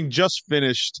go. Having just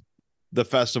finished the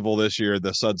festival this year,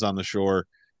 the Suds on the Shore,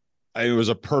 it was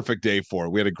a perfect day for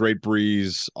it. We had a great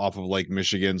breeze off of Lake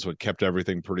Michigan, so it kept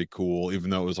everything pretty cool, even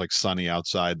though it was like sunny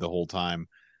outside the whole time.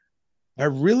 I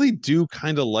really do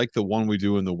kind of like the one we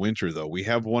do in the winter, though. We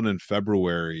have one in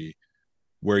February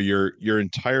where you're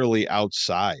entirely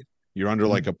outside. You're under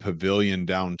like a pavilion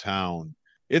downtown.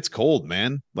 It's cold,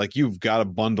 man. Like you've got to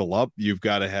bundle up. You've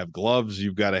got to have gloves.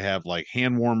 You've got to have like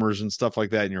hand warmers and stuff like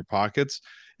that in your pockets.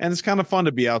 And it's kind of fun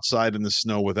to be outside in the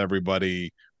snow with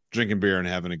everybody, drinking beer and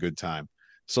having a good time.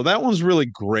 So that one's really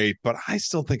great, but I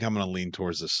still think I'm going to lean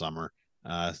towards the summer.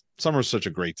 Summer's such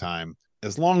a great time.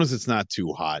 As long as it's not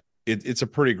too hot, it's a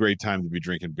pretty great time to be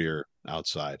drinking beer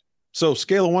outside. So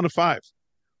scale of 1 to 5,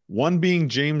 1 being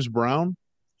James Brown,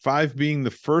 5 being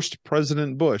the first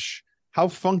President Bush. How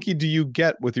funky do you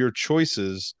get with your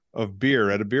choices of beer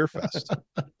at a beer fest?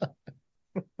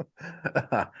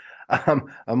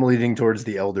 I'm leaning towards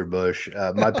the Elder Bush.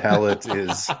 My palate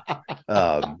is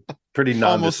pretty nondescript.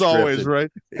 Almost always, right?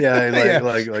 Yeah,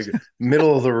 like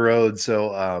middle of the road.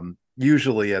 So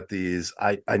usually at these,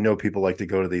 I know people like to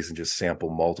go to these and just sample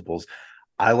multiples.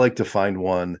 I like to find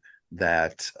one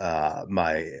that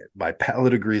my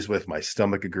palate agrees with, my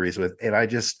stomach agrees with, and I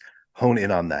just hone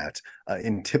in on that.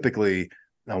 And typically,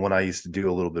 when I used to do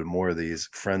a little bit more of these,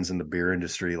 friends in the beer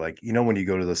industry, like, when you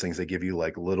go to those things, they give you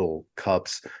like little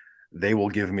cups. They will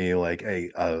give me like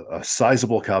a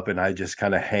sizable cup, and I just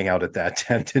kind of hang out at that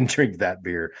tent and drink that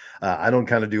beer. I don't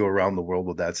kind of do around the world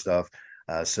with that stuff.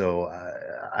 So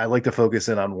I like to focus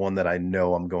in on one that I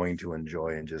know I'm going to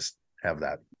enjoy and just have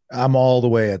that. I'm all the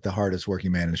way at the hardest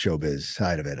working man in showbiz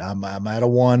side of it. I'm at a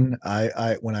one.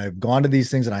 I when I've gone to these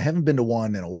things, and I haven't been to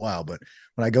one in a while, but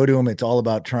when I go to them, it's all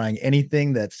about trying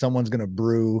anything that someone's going to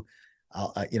brew.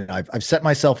 I've set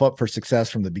myself up for success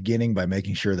from the beginning by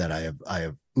making sure that I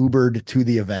have Ubered to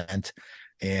the event,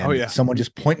 and someone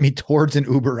just point me towards an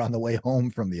Uber on the way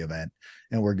home from the event,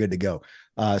 and we're good to go.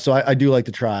 So I do like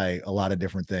to try a lot of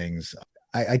different things.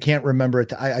 I can't remember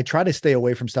it. I try to stay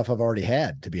away from stuff I've already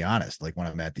had, to be honest, like when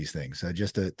I'm at these things,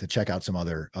 just to check out some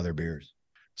other beers.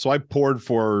 So I poured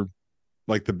for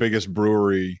like the biggest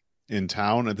brewery in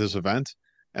town at this event,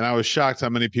 and I was shocked how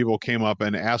many people came up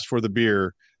and asked for the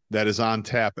beer that is on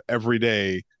tap every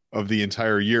day of the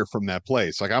entire year from that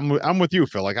place. Like I'm with you,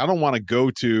 Phil. Like I don't want to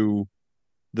go to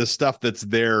the stuff that's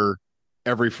there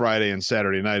every Friday and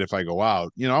Saturday night if I go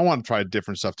out. I want to try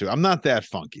different stuff too. I'm not that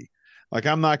funky. Like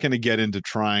I'm not going to get into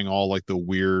trying all like the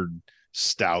weird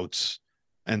stouts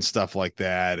and stuff like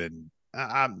that. And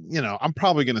I'm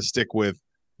probably going to stick with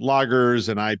lagers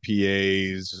and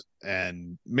IPAs,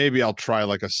 and maybe I'll try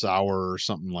like a sour or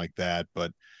something like that.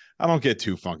 But I don't get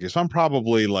too funky. So I'm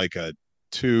probably like a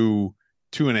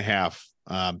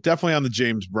 2.5. Definitely on the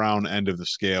James Brown end of the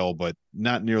scale, but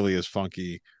not nearly as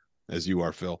funky as you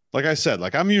are, Phil. Like I said,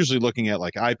 like I'm usually looking at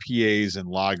like IPAs and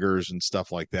lagers and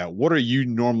stuff like that. What are you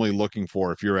normally looking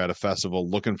for if you're at a festival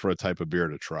looking for a type of beer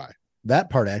to try? That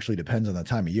part actually depends on the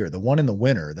time of year. The one in the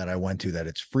winter that I went to, that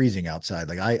it's freezing outside,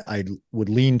 like I would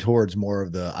lean towards more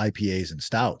of the IPAs and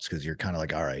stouts, because you're kind of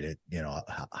like, all right,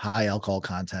 high alcohol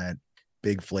content,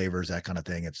 big flavors, that kind of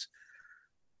thing. It's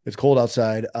cold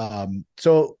outside.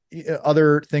 So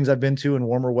other things I've been to in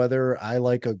warmer weather, I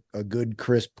like a good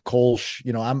crisp Kolsch.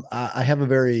 I have a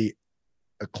very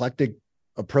eclectic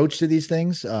approach to these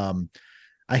things.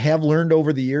 I have learned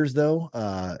over the years though,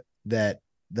 that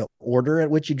the order at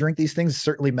which you drink these things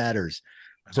certainly matters.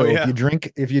 So if you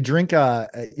drink a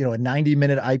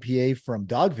 90-minute IPA from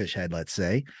Dogfish Head, let's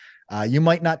say, you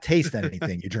might not taste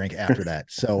anything you drink after that.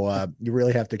 So you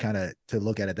really have to to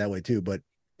look at it that way too. But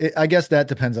I guess that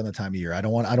depends on the time of year. I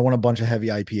don't want a bunch of heavy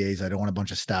IPAs. I don't want a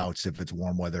bunch of stouts if it's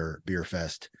warm weather beer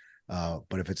fest.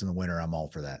 But if it's in the winter, I'm all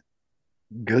for that.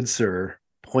 Good sir.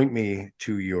 Point me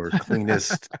to your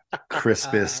cleanest,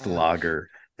 crispest lager,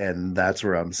 and that's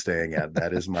where I'm staying at.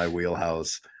 That is my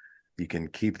wheelhouse. You can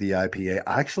keep the IPA.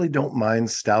 I actually don't mind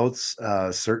stouts,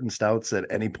 certain stouts at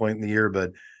any point in the year.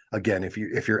 But again, if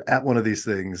you're at one of these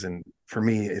things, and for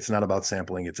me, it's not about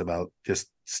sampling, it's about just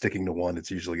sticking to one.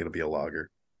 It's usually going to be a lager.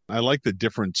 I like the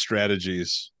different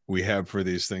strategies we have for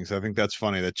these things. I think that's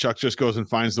funny that Chuck just goes and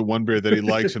finds the one beer that he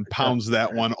likes and pounds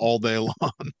that one all day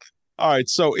long. All right.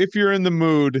 So if you're in the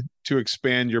mood to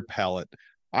expand your palate,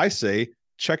 I say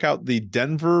check out the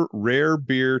Denver Rare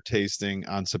Beer Tasting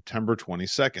on September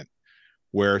 22nd,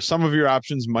 where some of your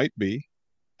options might be,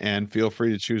 and feel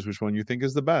free to choose which one you think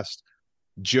is the best.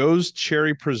 Joe's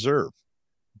Cherry Preserve,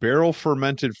 barrel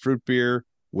fermented fruit beer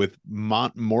with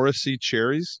Montmorency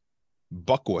cherries.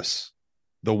 Buckwheat,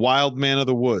 the Wild Man of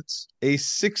the Woods, a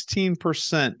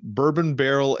 16% bourbon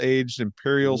barrel aged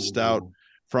imperial stout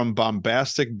from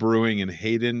Bombastic Brewing in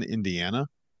Hayden, Indiana.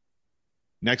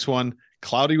 Next one,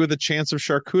 Cloudy with a Chance of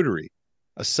Charcuterie,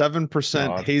 a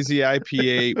 7% hazy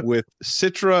IPA with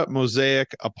Citra,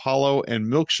 Mosaic, Apollo, and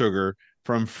milk sugar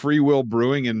from Free Will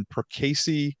Brewing in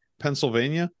Poughkeepsie,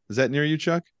 Pennsylvania. Is that near you,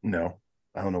 Chuck? No,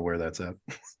 I don't know where that's at.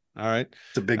 All right.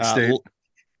 It's a big state.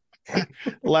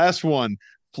 Last one,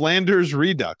 Flanders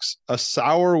Redux, a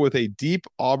sour with a deep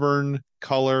auburn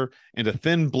color and a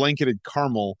thin blanketed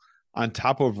caramel on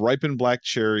top of ripened black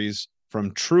cherries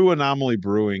from True Anomaly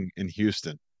Brewing in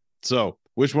Houston. So,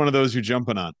 which one of those you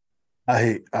jumping on?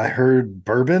 I heard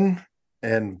bourbon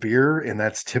and beer, and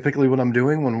that's typically what I'm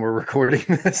doing when we're recording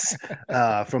this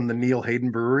from the Neil Hayden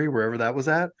Brewery, wherever that was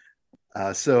at.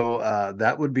 So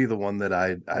that would be the one that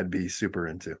I'd be super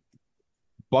into.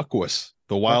 Buckwheat,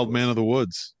 the Wild Man of the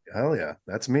Woods. Hell yeah,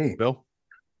 that's me, Bill.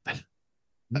 I'm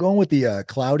going with the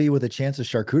Cloudy with a Chance of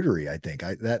Charcuterie. I think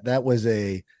that was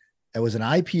an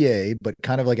IPA, but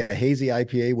kind of like a hazy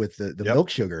IPA with the milk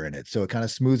sugar in it, so it kind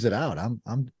of smooths it out.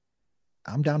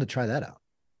 I'm down to try that out.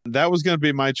 That was going to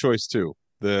be my choice too.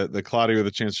 The Cloudy with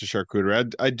a Chance of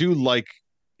Charcuterie. I do like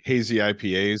hazy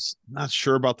IPAs. Not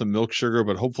sure about the milk sugar,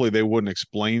 but hopefully they wouldn't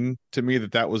explain to me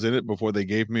that was in it before they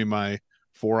gave me my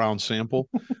 4-ounce sample.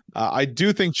 I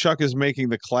do think Chuck is making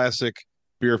the classic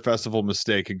beer festival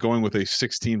mistake and going with a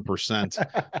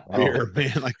 16% beer,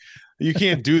 man. Like, you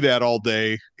can't do that all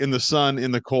day in the sun,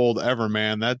 in the cold ever,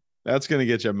 man. That's going to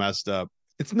get you messed up.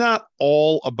 It's not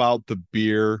all about the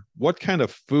beer. What kind of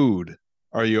food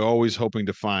are you always hoping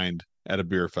to find at a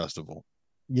beer festival?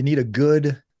 You need a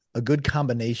good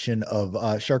combination of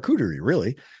charcuterie,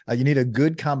 really. You need a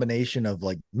good combination of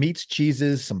like meats,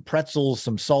 cheeses, some pretzels,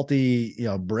 some salty,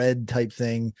 bread type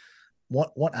thing.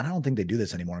 One, I don't think they do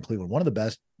this anymore in Cleveland. One of the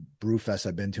best brew fests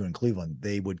I've been to in Cleveland,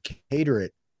 they would cater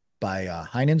it by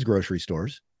Heinen's grocery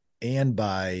stores and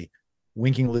by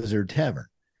Winking Lizard Tavern.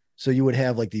 So you would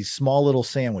have like these small little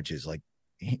sandwiches, like,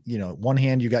 one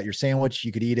hand you got your sandwich,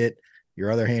 you could eat it.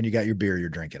 Your other hand, you got your beer you're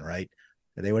drinking, right?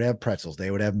 They would have pretzels.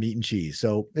 They would have meat and cheese.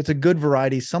 So it's a good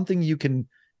variety, something you can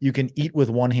eat with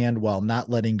one hand while not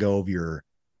letting go of your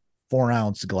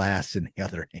 4-ounce glass in the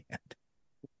other hand.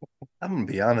 I'm going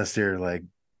to be honest here. Like,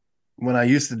 when I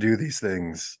used to do these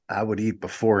things, I would eat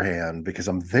beforehand because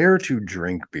I'm there to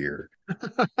drink beer.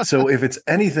 So if it's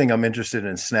anything I'm interested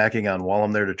in snacking on while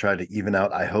I'm there to try to even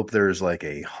out, I hope there's like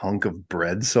a hunk of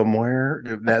bread somewhere.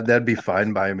 That'd be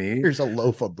fine by me. Here's a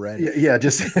loaf of bread. Yeah,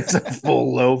 just it's a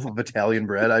full loaf of Italian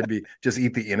bread. Just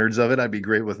eat the innards of it. I'd be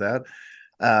great with that.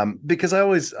 Because I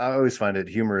always find it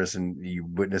humorous, and you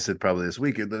witness it probably this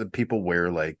week. The people wear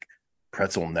like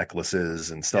pretzel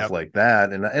necklaces and stuff like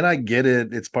that, and I get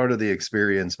it, it's part of the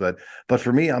experience, but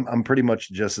for me, I'm pretty much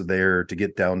just there to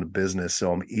get down to business,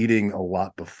 so I'm eating a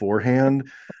lot beforehand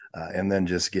and then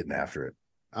just getting after it.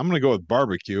 I'm gonna go with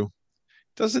barbecue.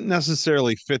 Doesn't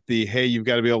necessarily fit the, hey, you've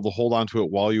got to be able to hold on to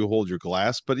it while you hold your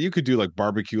glass, but you could do like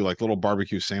barbecue, like little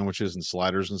barbecue sandwiches and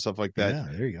sliders and stuff like that. Yeah,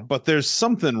 there you go. But there's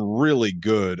something really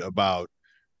good about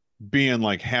being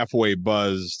like halfway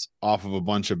buzzed off of a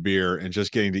bunch of beer and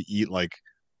just getting to eat like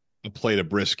a plate of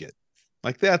brisket.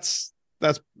 Like that's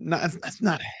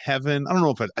not heaven. I don't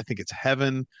know if I think it's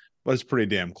heaven, but it's pretty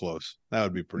damn close. That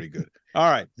would be pretty good. All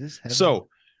right. So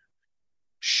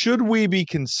should we be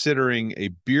considering a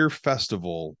beer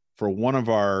festival for one of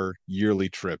our yearly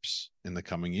trips in the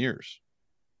coming years?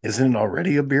 Isn't it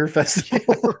already a beer festival?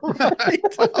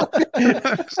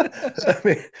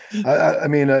 I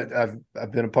mean,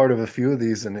 I've been a part of a few of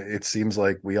these, and it seems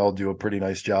like we all do a pretty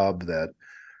nice job. That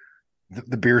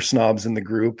the beer snobs in the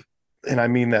group, and I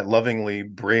mean that lovingly,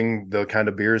 bring the kind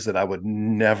of beers that I would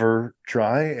never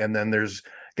try, and then there's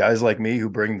guys like me who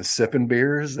bring the sipping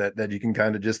beers that you can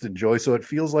kind of just enjoy. So it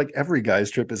feels like every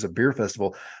guy's trip is a beer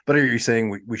festival. But are you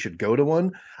saying we should go to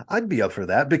one? I'd be up for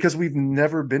that, because we've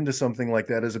never been to something like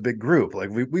that as a big group. Like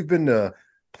we've been to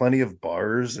plenty of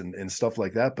bars and stuff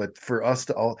like that. But for us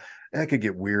to all, that could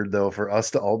get weird though, for us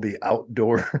to all be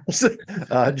outdoors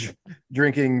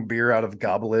drinking beer out of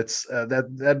goblets,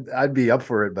 that I'd be up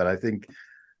for it. But I think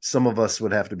some of us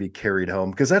would have to be carried home,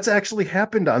 because that's actually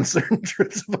happened on certain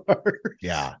trips of ours.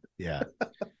 Yeah.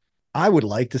 I would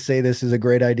like to say this is a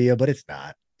great idea, but it's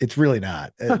not. It's really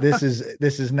not. This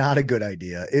is not a good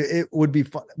idea. It would be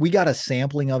fun. We got a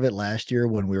sampling of it last year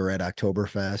when we were at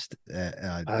Oktoberfest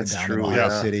that's down true. in Ohio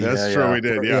City. That's true. We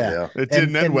did. Yeah. It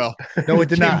didn't end well. No, it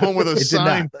did not. Home with a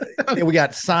sign. We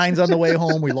got signs on the way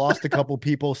home. We lost a couple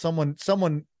people. Someone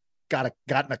got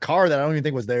in a car that I don't even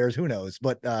think was theirs. Who knows?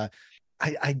 But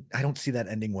I don't see that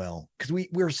ending well, because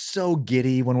we're so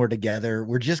giddy when we're together.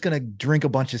 We're just gonna drink a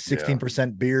bunch of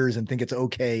 16% beers and think it's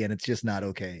okay, and it's just not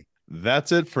okay.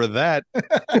 That's it for that.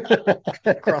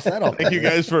 Cross that off. Thank you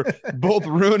guys for both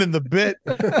ruining the bit.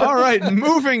 All right,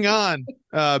 moving on.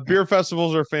 Beer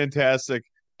festivals are fantastic.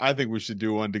 I think we should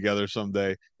do one together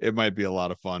someday. It might be a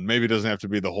lot of fun. Maybe it doesn't have to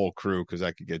be the whole crew, because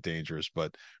that could get dangerous,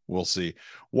 but we'll see.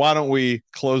 Why don't we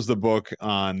close the book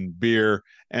on beer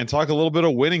and talk a little bit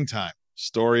of Winning Time?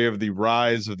 Story of the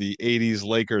rise of the 80s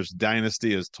Lakers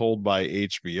dynasty as told by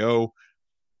HBO.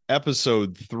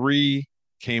 Episode 3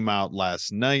 came out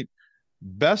last night.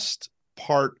 Best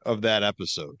part of that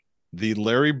episode: the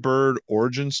Larry Bird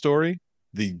origin story,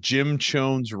 the Jim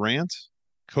Chones rant,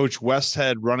 Coach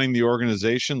Westhead running the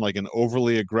organization like an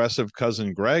overly aggressive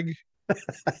cousin Greg.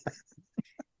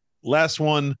 Last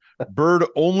one, Bird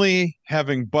only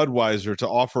having Budweiser to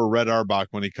offer Red Auerbach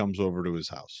when he comes over to his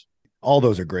house. All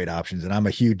those are great options, and I'm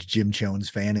a huge Jim Chones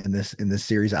fan in this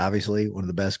series. Obviously, one of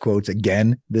the best quotes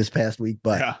again this past week.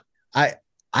 But yeah.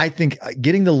 I think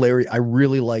getting the Larry, I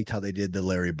really liked how they did the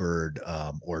Larry Bird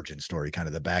origin story, kind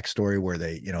of the backstory, where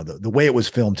they, the way it was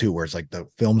filmed too, where it's like the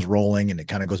film's rolling and it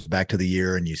kind of goes back to the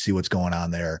year and you see what's going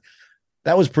on there.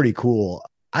 That was pretty cool.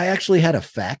 I actually had to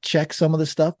fact check some of the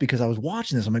stuff because I was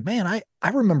watching this. I'm like, man, I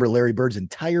remember Larry Bird's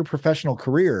entire professional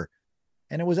career.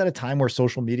 And it was at a time where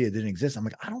social media didn't exist. I'm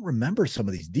like, I don't remember some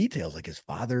of these details, like his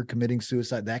father committing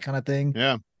suicide, that kind of thing.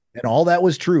 Yeah. And all that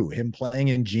was true. Him playing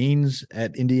in jeans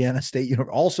at Indiana State,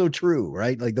 also true,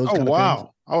 right? Like those kind of things.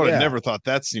 I would have never thought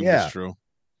that scene was true.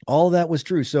 All that was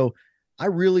true. So I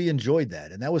really enjoyed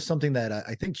that. And that was something that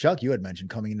I think, Chuck, you had mentioned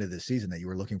coming into this season that you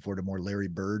were looking forward to more Larry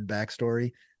Bird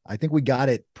backstory. I think we got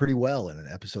it pretty well in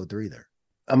episode 3 there.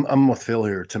 I'm with Phil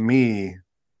here. To me,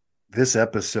 this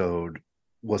episode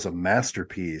was a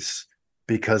masterpiece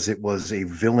because it was a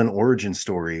villain origin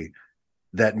story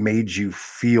that made you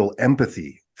feel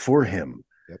empathy for him.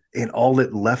 Yep. And all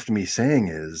it left me saying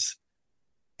is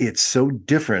it's so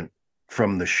different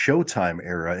from the Showtime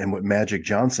era and what Magic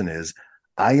Johnson is.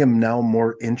 I am now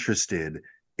more interested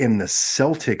in the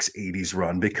Celtics 80s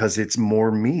run because it's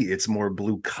more me. It's more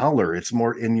blue collar. It's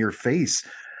more in your face,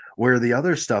 where the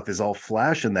other stuff is all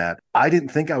flash and that. I didn't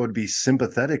think I would be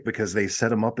sympathetic because they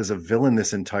set him up as a villain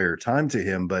this entire time to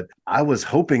him, but I was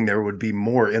hoping there would be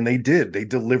more, and they did. They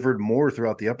delivered more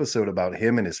throughout the episode about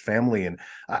him and his family, and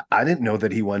I didn't know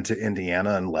that he went to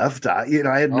Indiana and left. I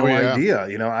had no idea.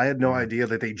 I had no idea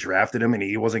that they drafted him and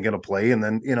he wasn't going to play, and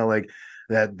then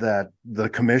that the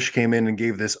commish came in and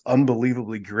gave this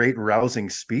unbelievably great, rousing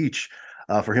speech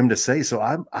for him to say. So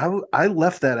I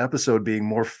left that episode being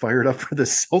more fired up for the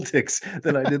Celtics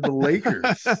than I did the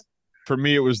Lakers. For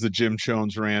me, it was the Jim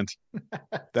Jones rant.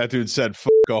 That dude said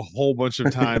 "fuck" a whole bunch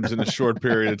of times in a short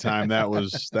period of time. That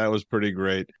was pretty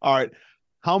great. All right,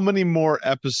 how many more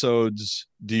episodes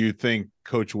do you think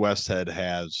Coach Westhead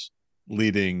has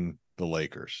leading the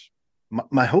Lakers?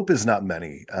 My hope is not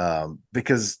many,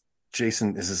 because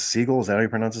Jason, is it Siegel? Is that how you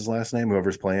pronounce his last name?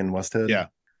 Whoever's playing Westhead? Yeah.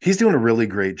 He's doing a really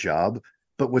great job.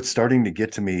 But what's starting to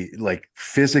get to me, like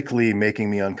physically making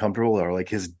me uncomfortable, are like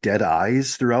his dead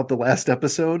eyes throughout the last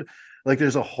episode. Like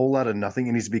there's a whole lot of nothing,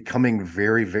 and he's becoming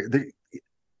very, very.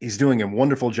 He's doing a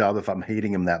wonderful job. If I'm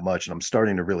hating him that much, and I'm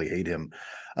starting to really hate him,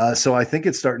 so I think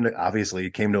it's starting to. Obviously,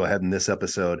 it came to a head in this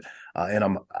episode,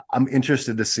 and I'm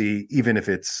interested to see, even if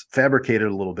it's fabricated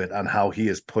a little bit, on how he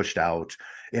is pushed out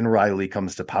and Riley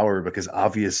comes to power. Because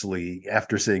obviously,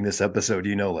 after seeing this episode,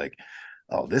 like,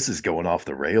 oh, this is going off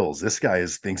the rails. This guy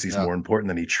thinks he's more important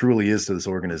than he truly is to this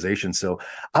organization. So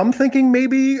I'm thinking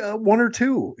maybe 1 or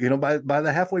 2, by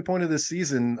the halfway point of this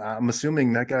season, I'm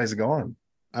assuming that guy's gone.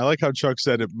 I like how Chuck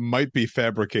said it might be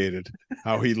fabricated,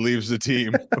 how he leaves the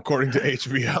team, according to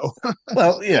HBO.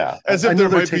 Well, yeah. As if there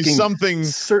might be something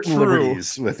certain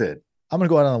liberties with it. I'm going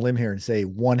to go out on a limb here and say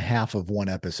 1/2 of one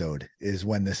episode is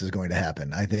when this is going to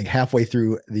happen. I think halfway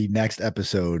through the next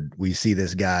episode, we see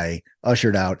this guy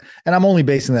ushered out. And I'm only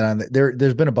basing that on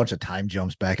there's been a bunch of time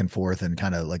jumps back and forth and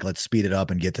kind of like, let's speed it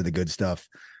up and get to the good stuff.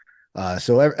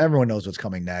 So everyone knows what's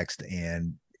coming next.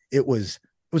 And it was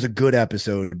a good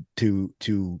episode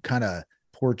to kind of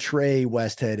portray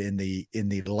Westhead in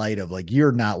the light of like,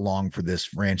 you're not long for this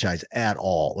franchise at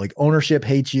all. Like ownership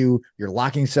hates you. You're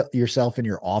locking yourself in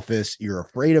your office. You're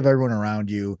afraid of everyone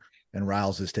around you, and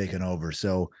Riles has taken over.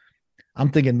 So I'm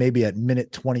thinking maybe at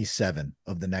minute 27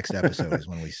 of the next episode is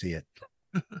when we see it.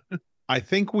 I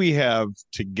think we have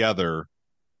together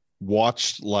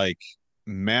watched like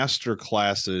master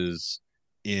classes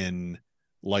in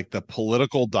like the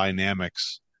political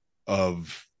dynamics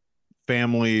of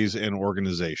families and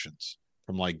organizations,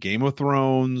 from like Game of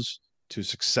Thrones to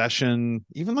Succession,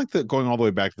 even like going all the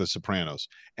way back to The Sopranos.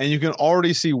 And you can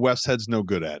already see Westhead's no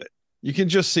good at it. You can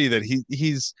just see that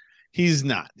he's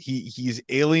not. He's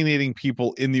alienating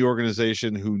people in the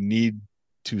organization who need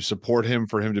to support him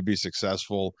for him to be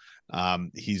successful.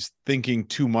 He's thinking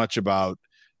too much about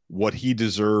what he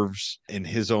deserves in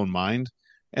his own mind,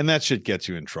 and that shit gets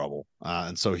you in trouble.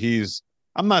 And so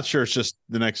I'm not sure it's just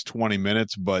the next 20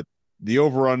 minutes, but the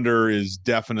over-under is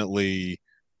definitely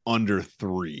under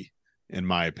 3, in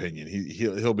my opinion.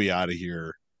 He'll be out of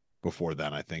here before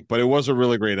then, I think. But it was a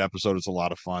really great episode. It's a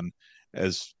lot of fun.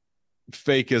 As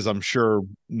fake as I'm sure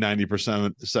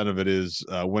 90% of it is,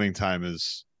 winning time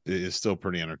is still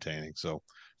pretty entertaining. So,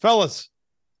 fellas,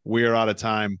 we are out of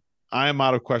time. I am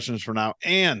out of questions for now.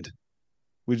 And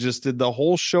we just did the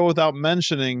whole show without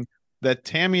mentioning that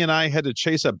Tammy and I had to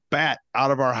chase a bat out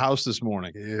of our house this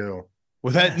morning. Ew.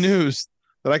 With that news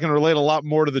that I can relate a lot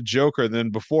more to the Joker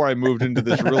than before I moved into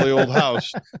this really old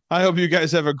house. I hope you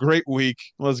guys have a great week.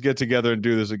 Let's get together and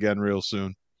do this again real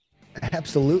soon.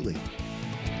 Absolutely.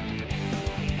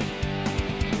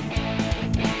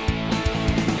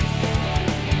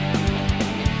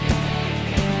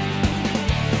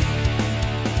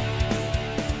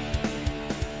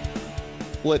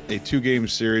 Split a 2-game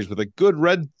series with a good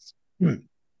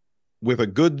with a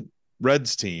good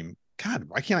Reds team. God,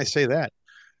 why can't I say that?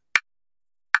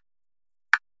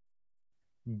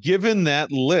 Given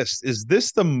that list, is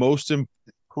this the most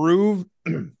improved?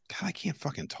 God, I can't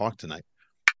fucking talk tonight.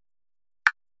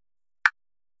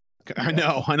 I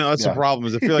know. That's the problem.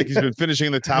 Is I feel like he's been finishing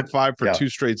in the top 5 for 2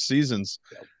 straight seasons,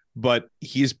 but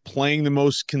he's playing the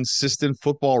most consistent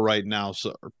football right now.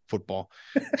 So football,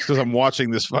 it's because I'm watching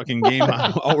this fucking game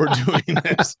while we're doing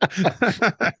this.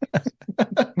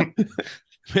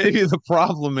 Maybe the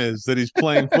problem is that he's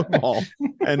playing football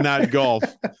and not golf,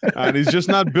 and he's just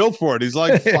not built for it. He's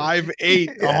like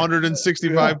 5'8",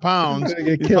 165 pounds.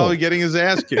 He's probably getting his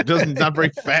ass kicked. Not very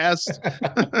fast.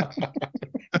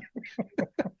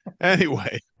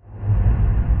 Anyway.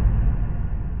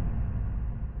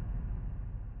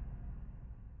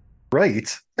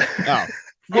 Right. Oh,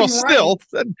 well, still,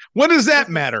 what does that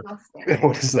matter?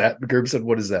 What does that? Gerb said,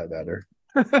 "What does that matter?"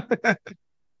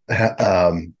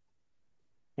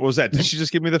 What was that? Did she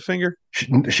just give me the finger?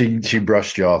 She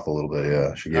brushed you off a little bit.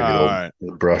 Yeah, she gave you a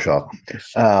little brush off.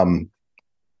 I'm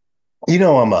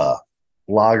a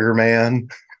lager man.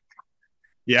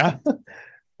 Yeah,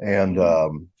 and I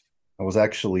was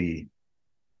actually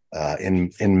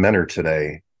in Menor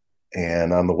today,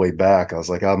 and on the way back, I was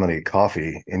like, I'm gonna eat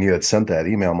coffee, and you had sent that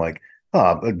email. I'm like,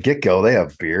 get go, they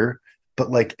have beer, but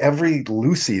like every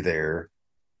Lucy there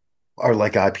are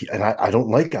like IP, and I don't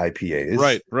like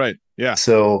IPAs. Right. Yeah.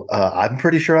 So I'm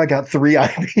pretty sure I got 3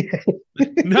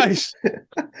 IPAs. Nice.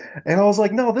 And I was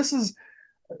like, no, this is.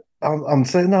 I'm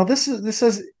saying no. This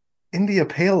says India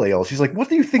Pale Ale. She's like, what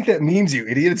do you think that means, you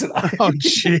idiot? It's an IPA. Oh,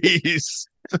 jeez.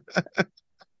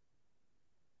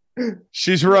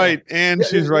 She's right, and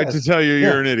she's right to tell you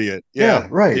you're an idiot. Yeah,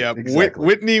 right. Yeah, exactly.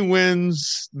 Whitney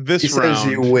wins this round. Says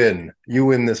you win. You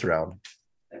win this round.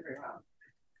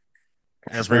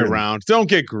 Every round. Don't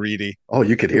get greedy. Oh,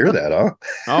 you could hear that, huh?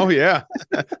 Oh yeah,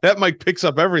 that mic picks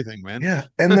up everything, man. Yeah,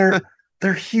 and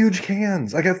they're huge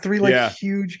cans. I got 3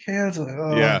 huge cans.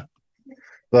 Yeah,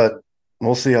 but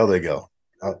we'll see how they go.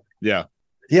 Yeah.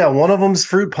 One of them's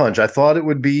fruit punch. I thought it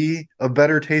would be a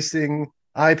better tasting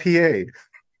IPA.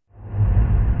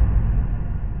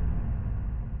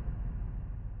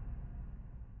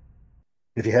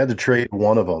 If you had to trade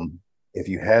one of them, if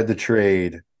you had to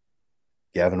trade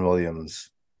Gavin Williams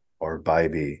or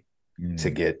Bybee to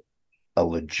get a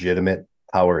legitimate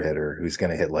power hitter who's going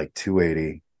to hit like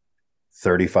 280,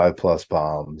 35 plus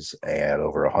bombs, and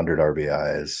over 100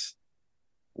 RBIs,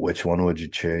 which one would you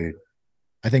trade?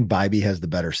 I think Bybee has the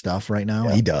better stuff right now.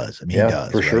 Yeah. He does. I mean, he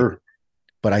does for sure.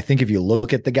 But I think if you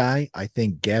look at the guy, I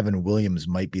think Gavin Williams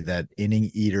might be that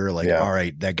inning eater. Like, all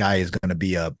right, that guy is going to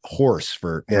be a horse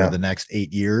for the next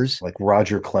 8 years. Like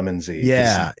Roger Clemency.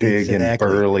 Yeah. Big and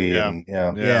burly.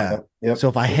 Yeah. So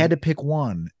if I had to pick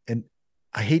one, and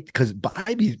I hate, because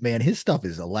Bybee, man, his stuff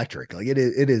is electric. Like it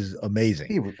is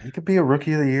amazing. He could be a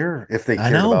rookie of the year if they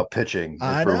cared about pitching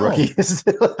for rookies.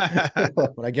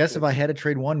 But I guess if I had to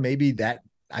trade one, maybe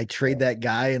I trade that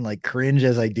guy and like cringe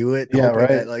as I do it. Yeah, right.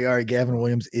 That, like, all right, Gavin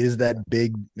Williams is that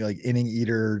big like inning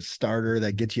eater starter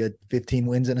that gets you 15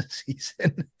 wins in a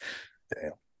season.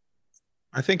 Damn.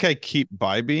 I think I keep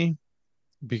Bybee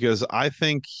because I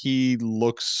think he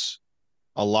looks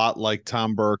a lot like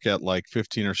Tom Burke at like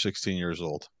 15 or 16 years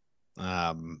old.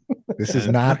 This is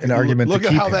not an argument. Look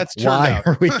at how that's turned out.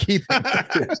 Why are we keeping?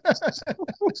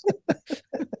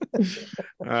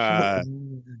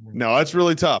 No, that's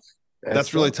really tough.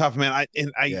 That's really tough, man.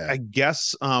 I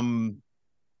guess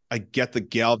I get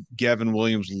that Gavin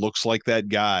Williams looks like that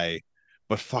guy,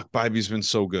 but fuck, Bybee's been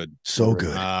so good. So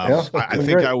good. I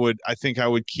think I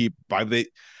would keep Bybee. I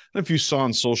don't know if you saw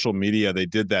on social media, they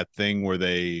did that thing where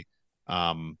they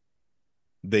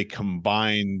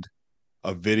combined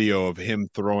a video of him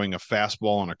throwing a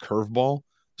fastball and a curveball.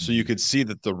 So you could see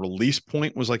that the release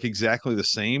point was like exactly the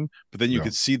same, but then you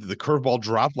could see that the curveball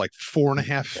dropped like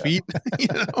 4.5 feet.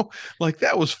 Like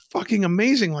that was fucking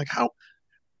amazing. Like how,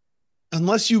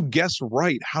 unless you guess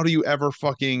right, how do you ever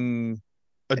fucking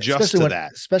adjust to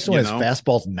that? Especially when his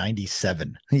fastball's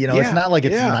 97. It's not like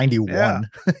it's 91. Yeah.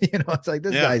 It's like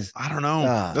this guy's. I don't know.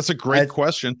 That's a great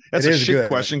question. That's a shit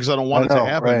question because I don't want it to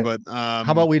happen. Right. But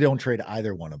how about we don't trade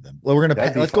either one of them? Well,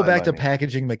 let's go back to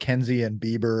packaging McKenzie and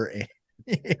Bieber.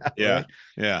 Yeah.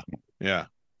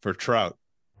 For Trout.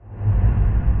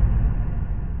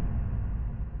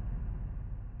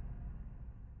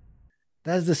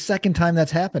 That is the second time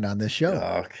that's happened on this show.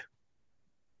 Yuck.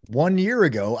 1 year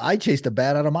ago, I chased a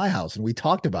bat out of my house, and we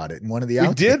talked about it in one of the outtakes.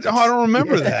 We did? Oh, I don't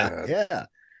remember that. Yeah.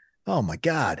 Oh my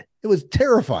God, it was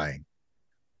terrifying.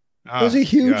 It was a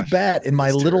huge bat in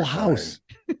my little house.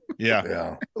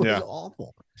 Yeah. It was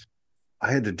awful.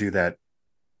 I had to do that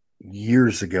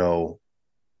years ago,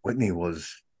 Whitney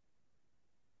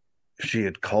she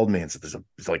had called me and said, "There's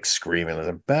like screaming, there's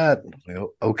a bat." I was like,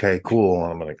 "Oh, okay, cool.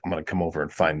 I'm gonna come over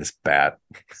and find this bat."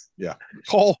 Yeah,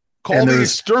 call the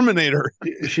exterminator.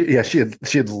 She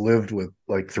had lived with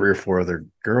like 3 or 4 other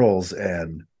girls,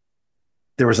 and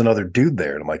there was another dude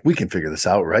there, and I'm like, "We can figure this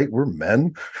out, right? We're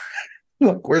men."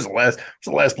 Like, where's the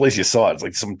last place you saw it? It's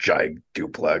like some giant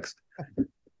duplex,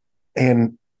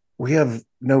 and we have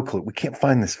no clue. We can't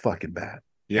find this fucking bat.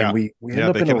 Yeah, and we end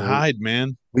up they can hide,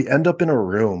 man. We end up in a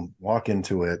room, walk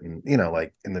into it, and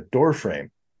like in the door frame.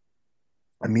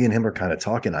 And me and him are kind of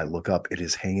talking. I look up, it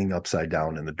is hanging upside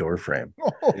down in the door frame.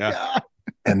 Oh, yeah.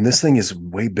 And this thing is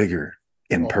way bigger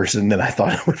in person than I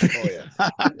thought it would be. Oh,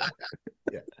 yeah.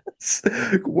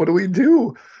 Yeah. What do we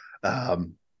do?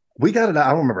 We got it out. I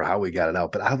don't remember how we got it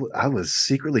out, but I was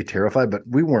secretly terrified, but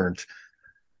we weren't.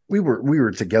 We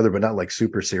were together, but not like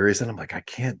super serious. And I'm like, I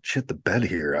can't shit the bed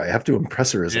here. I have to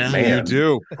impress her as a man. You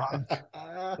do.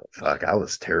 Fuck, I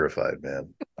was terrified,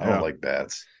 man. I don't like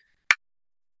bats.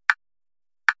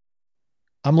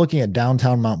 I'm looking at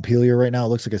downtown Montpelier right now. It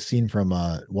looks like a scene from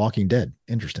Walking Dead.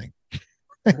 Interesting.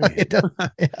 It does,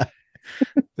 yeah.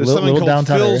 There's something called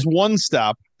downtown Phil's area. One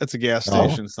Stop. That's a gas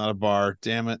station. It's not a bar.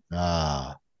 Damn it.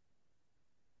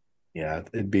 Yeah,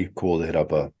 it'd be cool to hit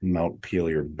up a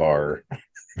Montpelier bar.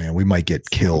 Man, we might get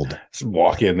killed. Just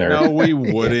walk in there. No, we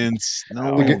wouldn't.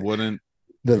 We wouldn't.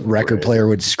 The record player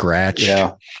would scratch.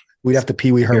 Yeah. We'd have to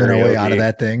Pee Wee Herman our way out of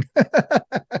that thing.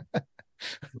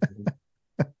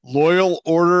 Loyal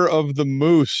Order of the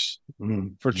Moose.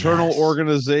 Fraternal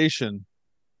organization.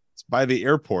 It's by the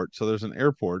airport. So there's an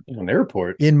airport. An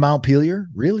airport? In Montpelier?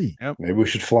 Really? Yep. Maybe we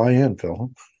should fly in,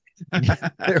 Phil.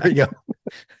 There we go.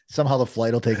 Somehow the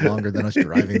flight will take longer than us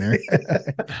driving there.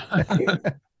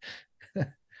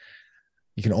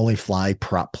 You can only fly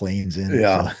prop planes in.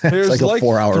 Yeah. So there's like a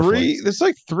 4-hour flight. There's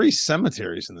like 3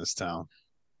 cemeteries in this town.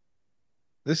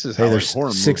 This is how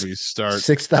horror movies start.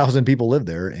 6,000 people live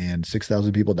there and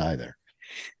 6,000 people die there.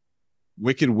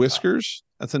 Wicked Whiskers.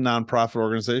 That's a nonprofit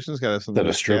organization. It's got to have something. Is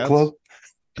that a strip club?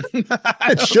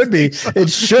 It should be. It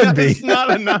should be. It's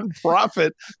not a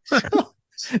nonprofit.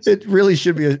 It really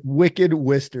should be a Wicked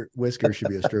Whisker should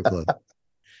be a strip club.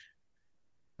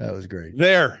 That was great.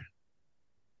 There.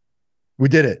 We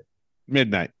did it.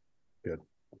 Midnight. Good.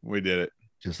 We did it.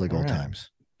 Just like old times.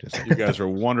 Just like you guys are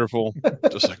wonderful.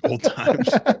 Just like old times.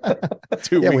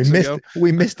 2 weeks ago.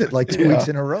 We missed it like 2 weeks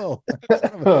in a row.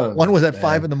 One was at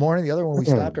 5 a.m. The other one we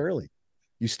stopped early.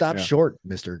 You stopped short,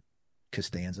 Mr.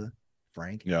 Costanza,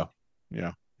 Frank. Yeah.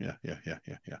 All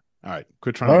right.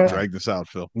 Quit trying to drag this out,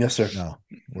 Phil. Yes, sir. No,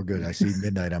 we're good. I see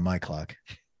midnight on my clock.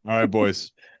 All right,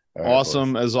 boys.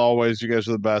 Awesome as always. You guys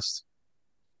are the best.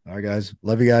 All right, guys.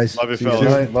 Love you guys. Love you,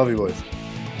 fellas. Love you, boys.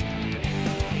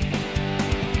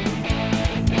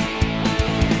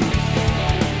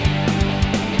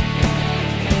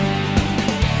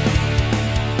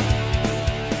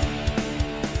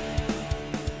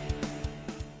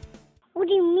 What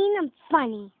do you mean I'm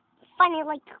funny? Funny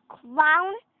like a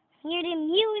clown? Here to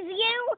amuse you?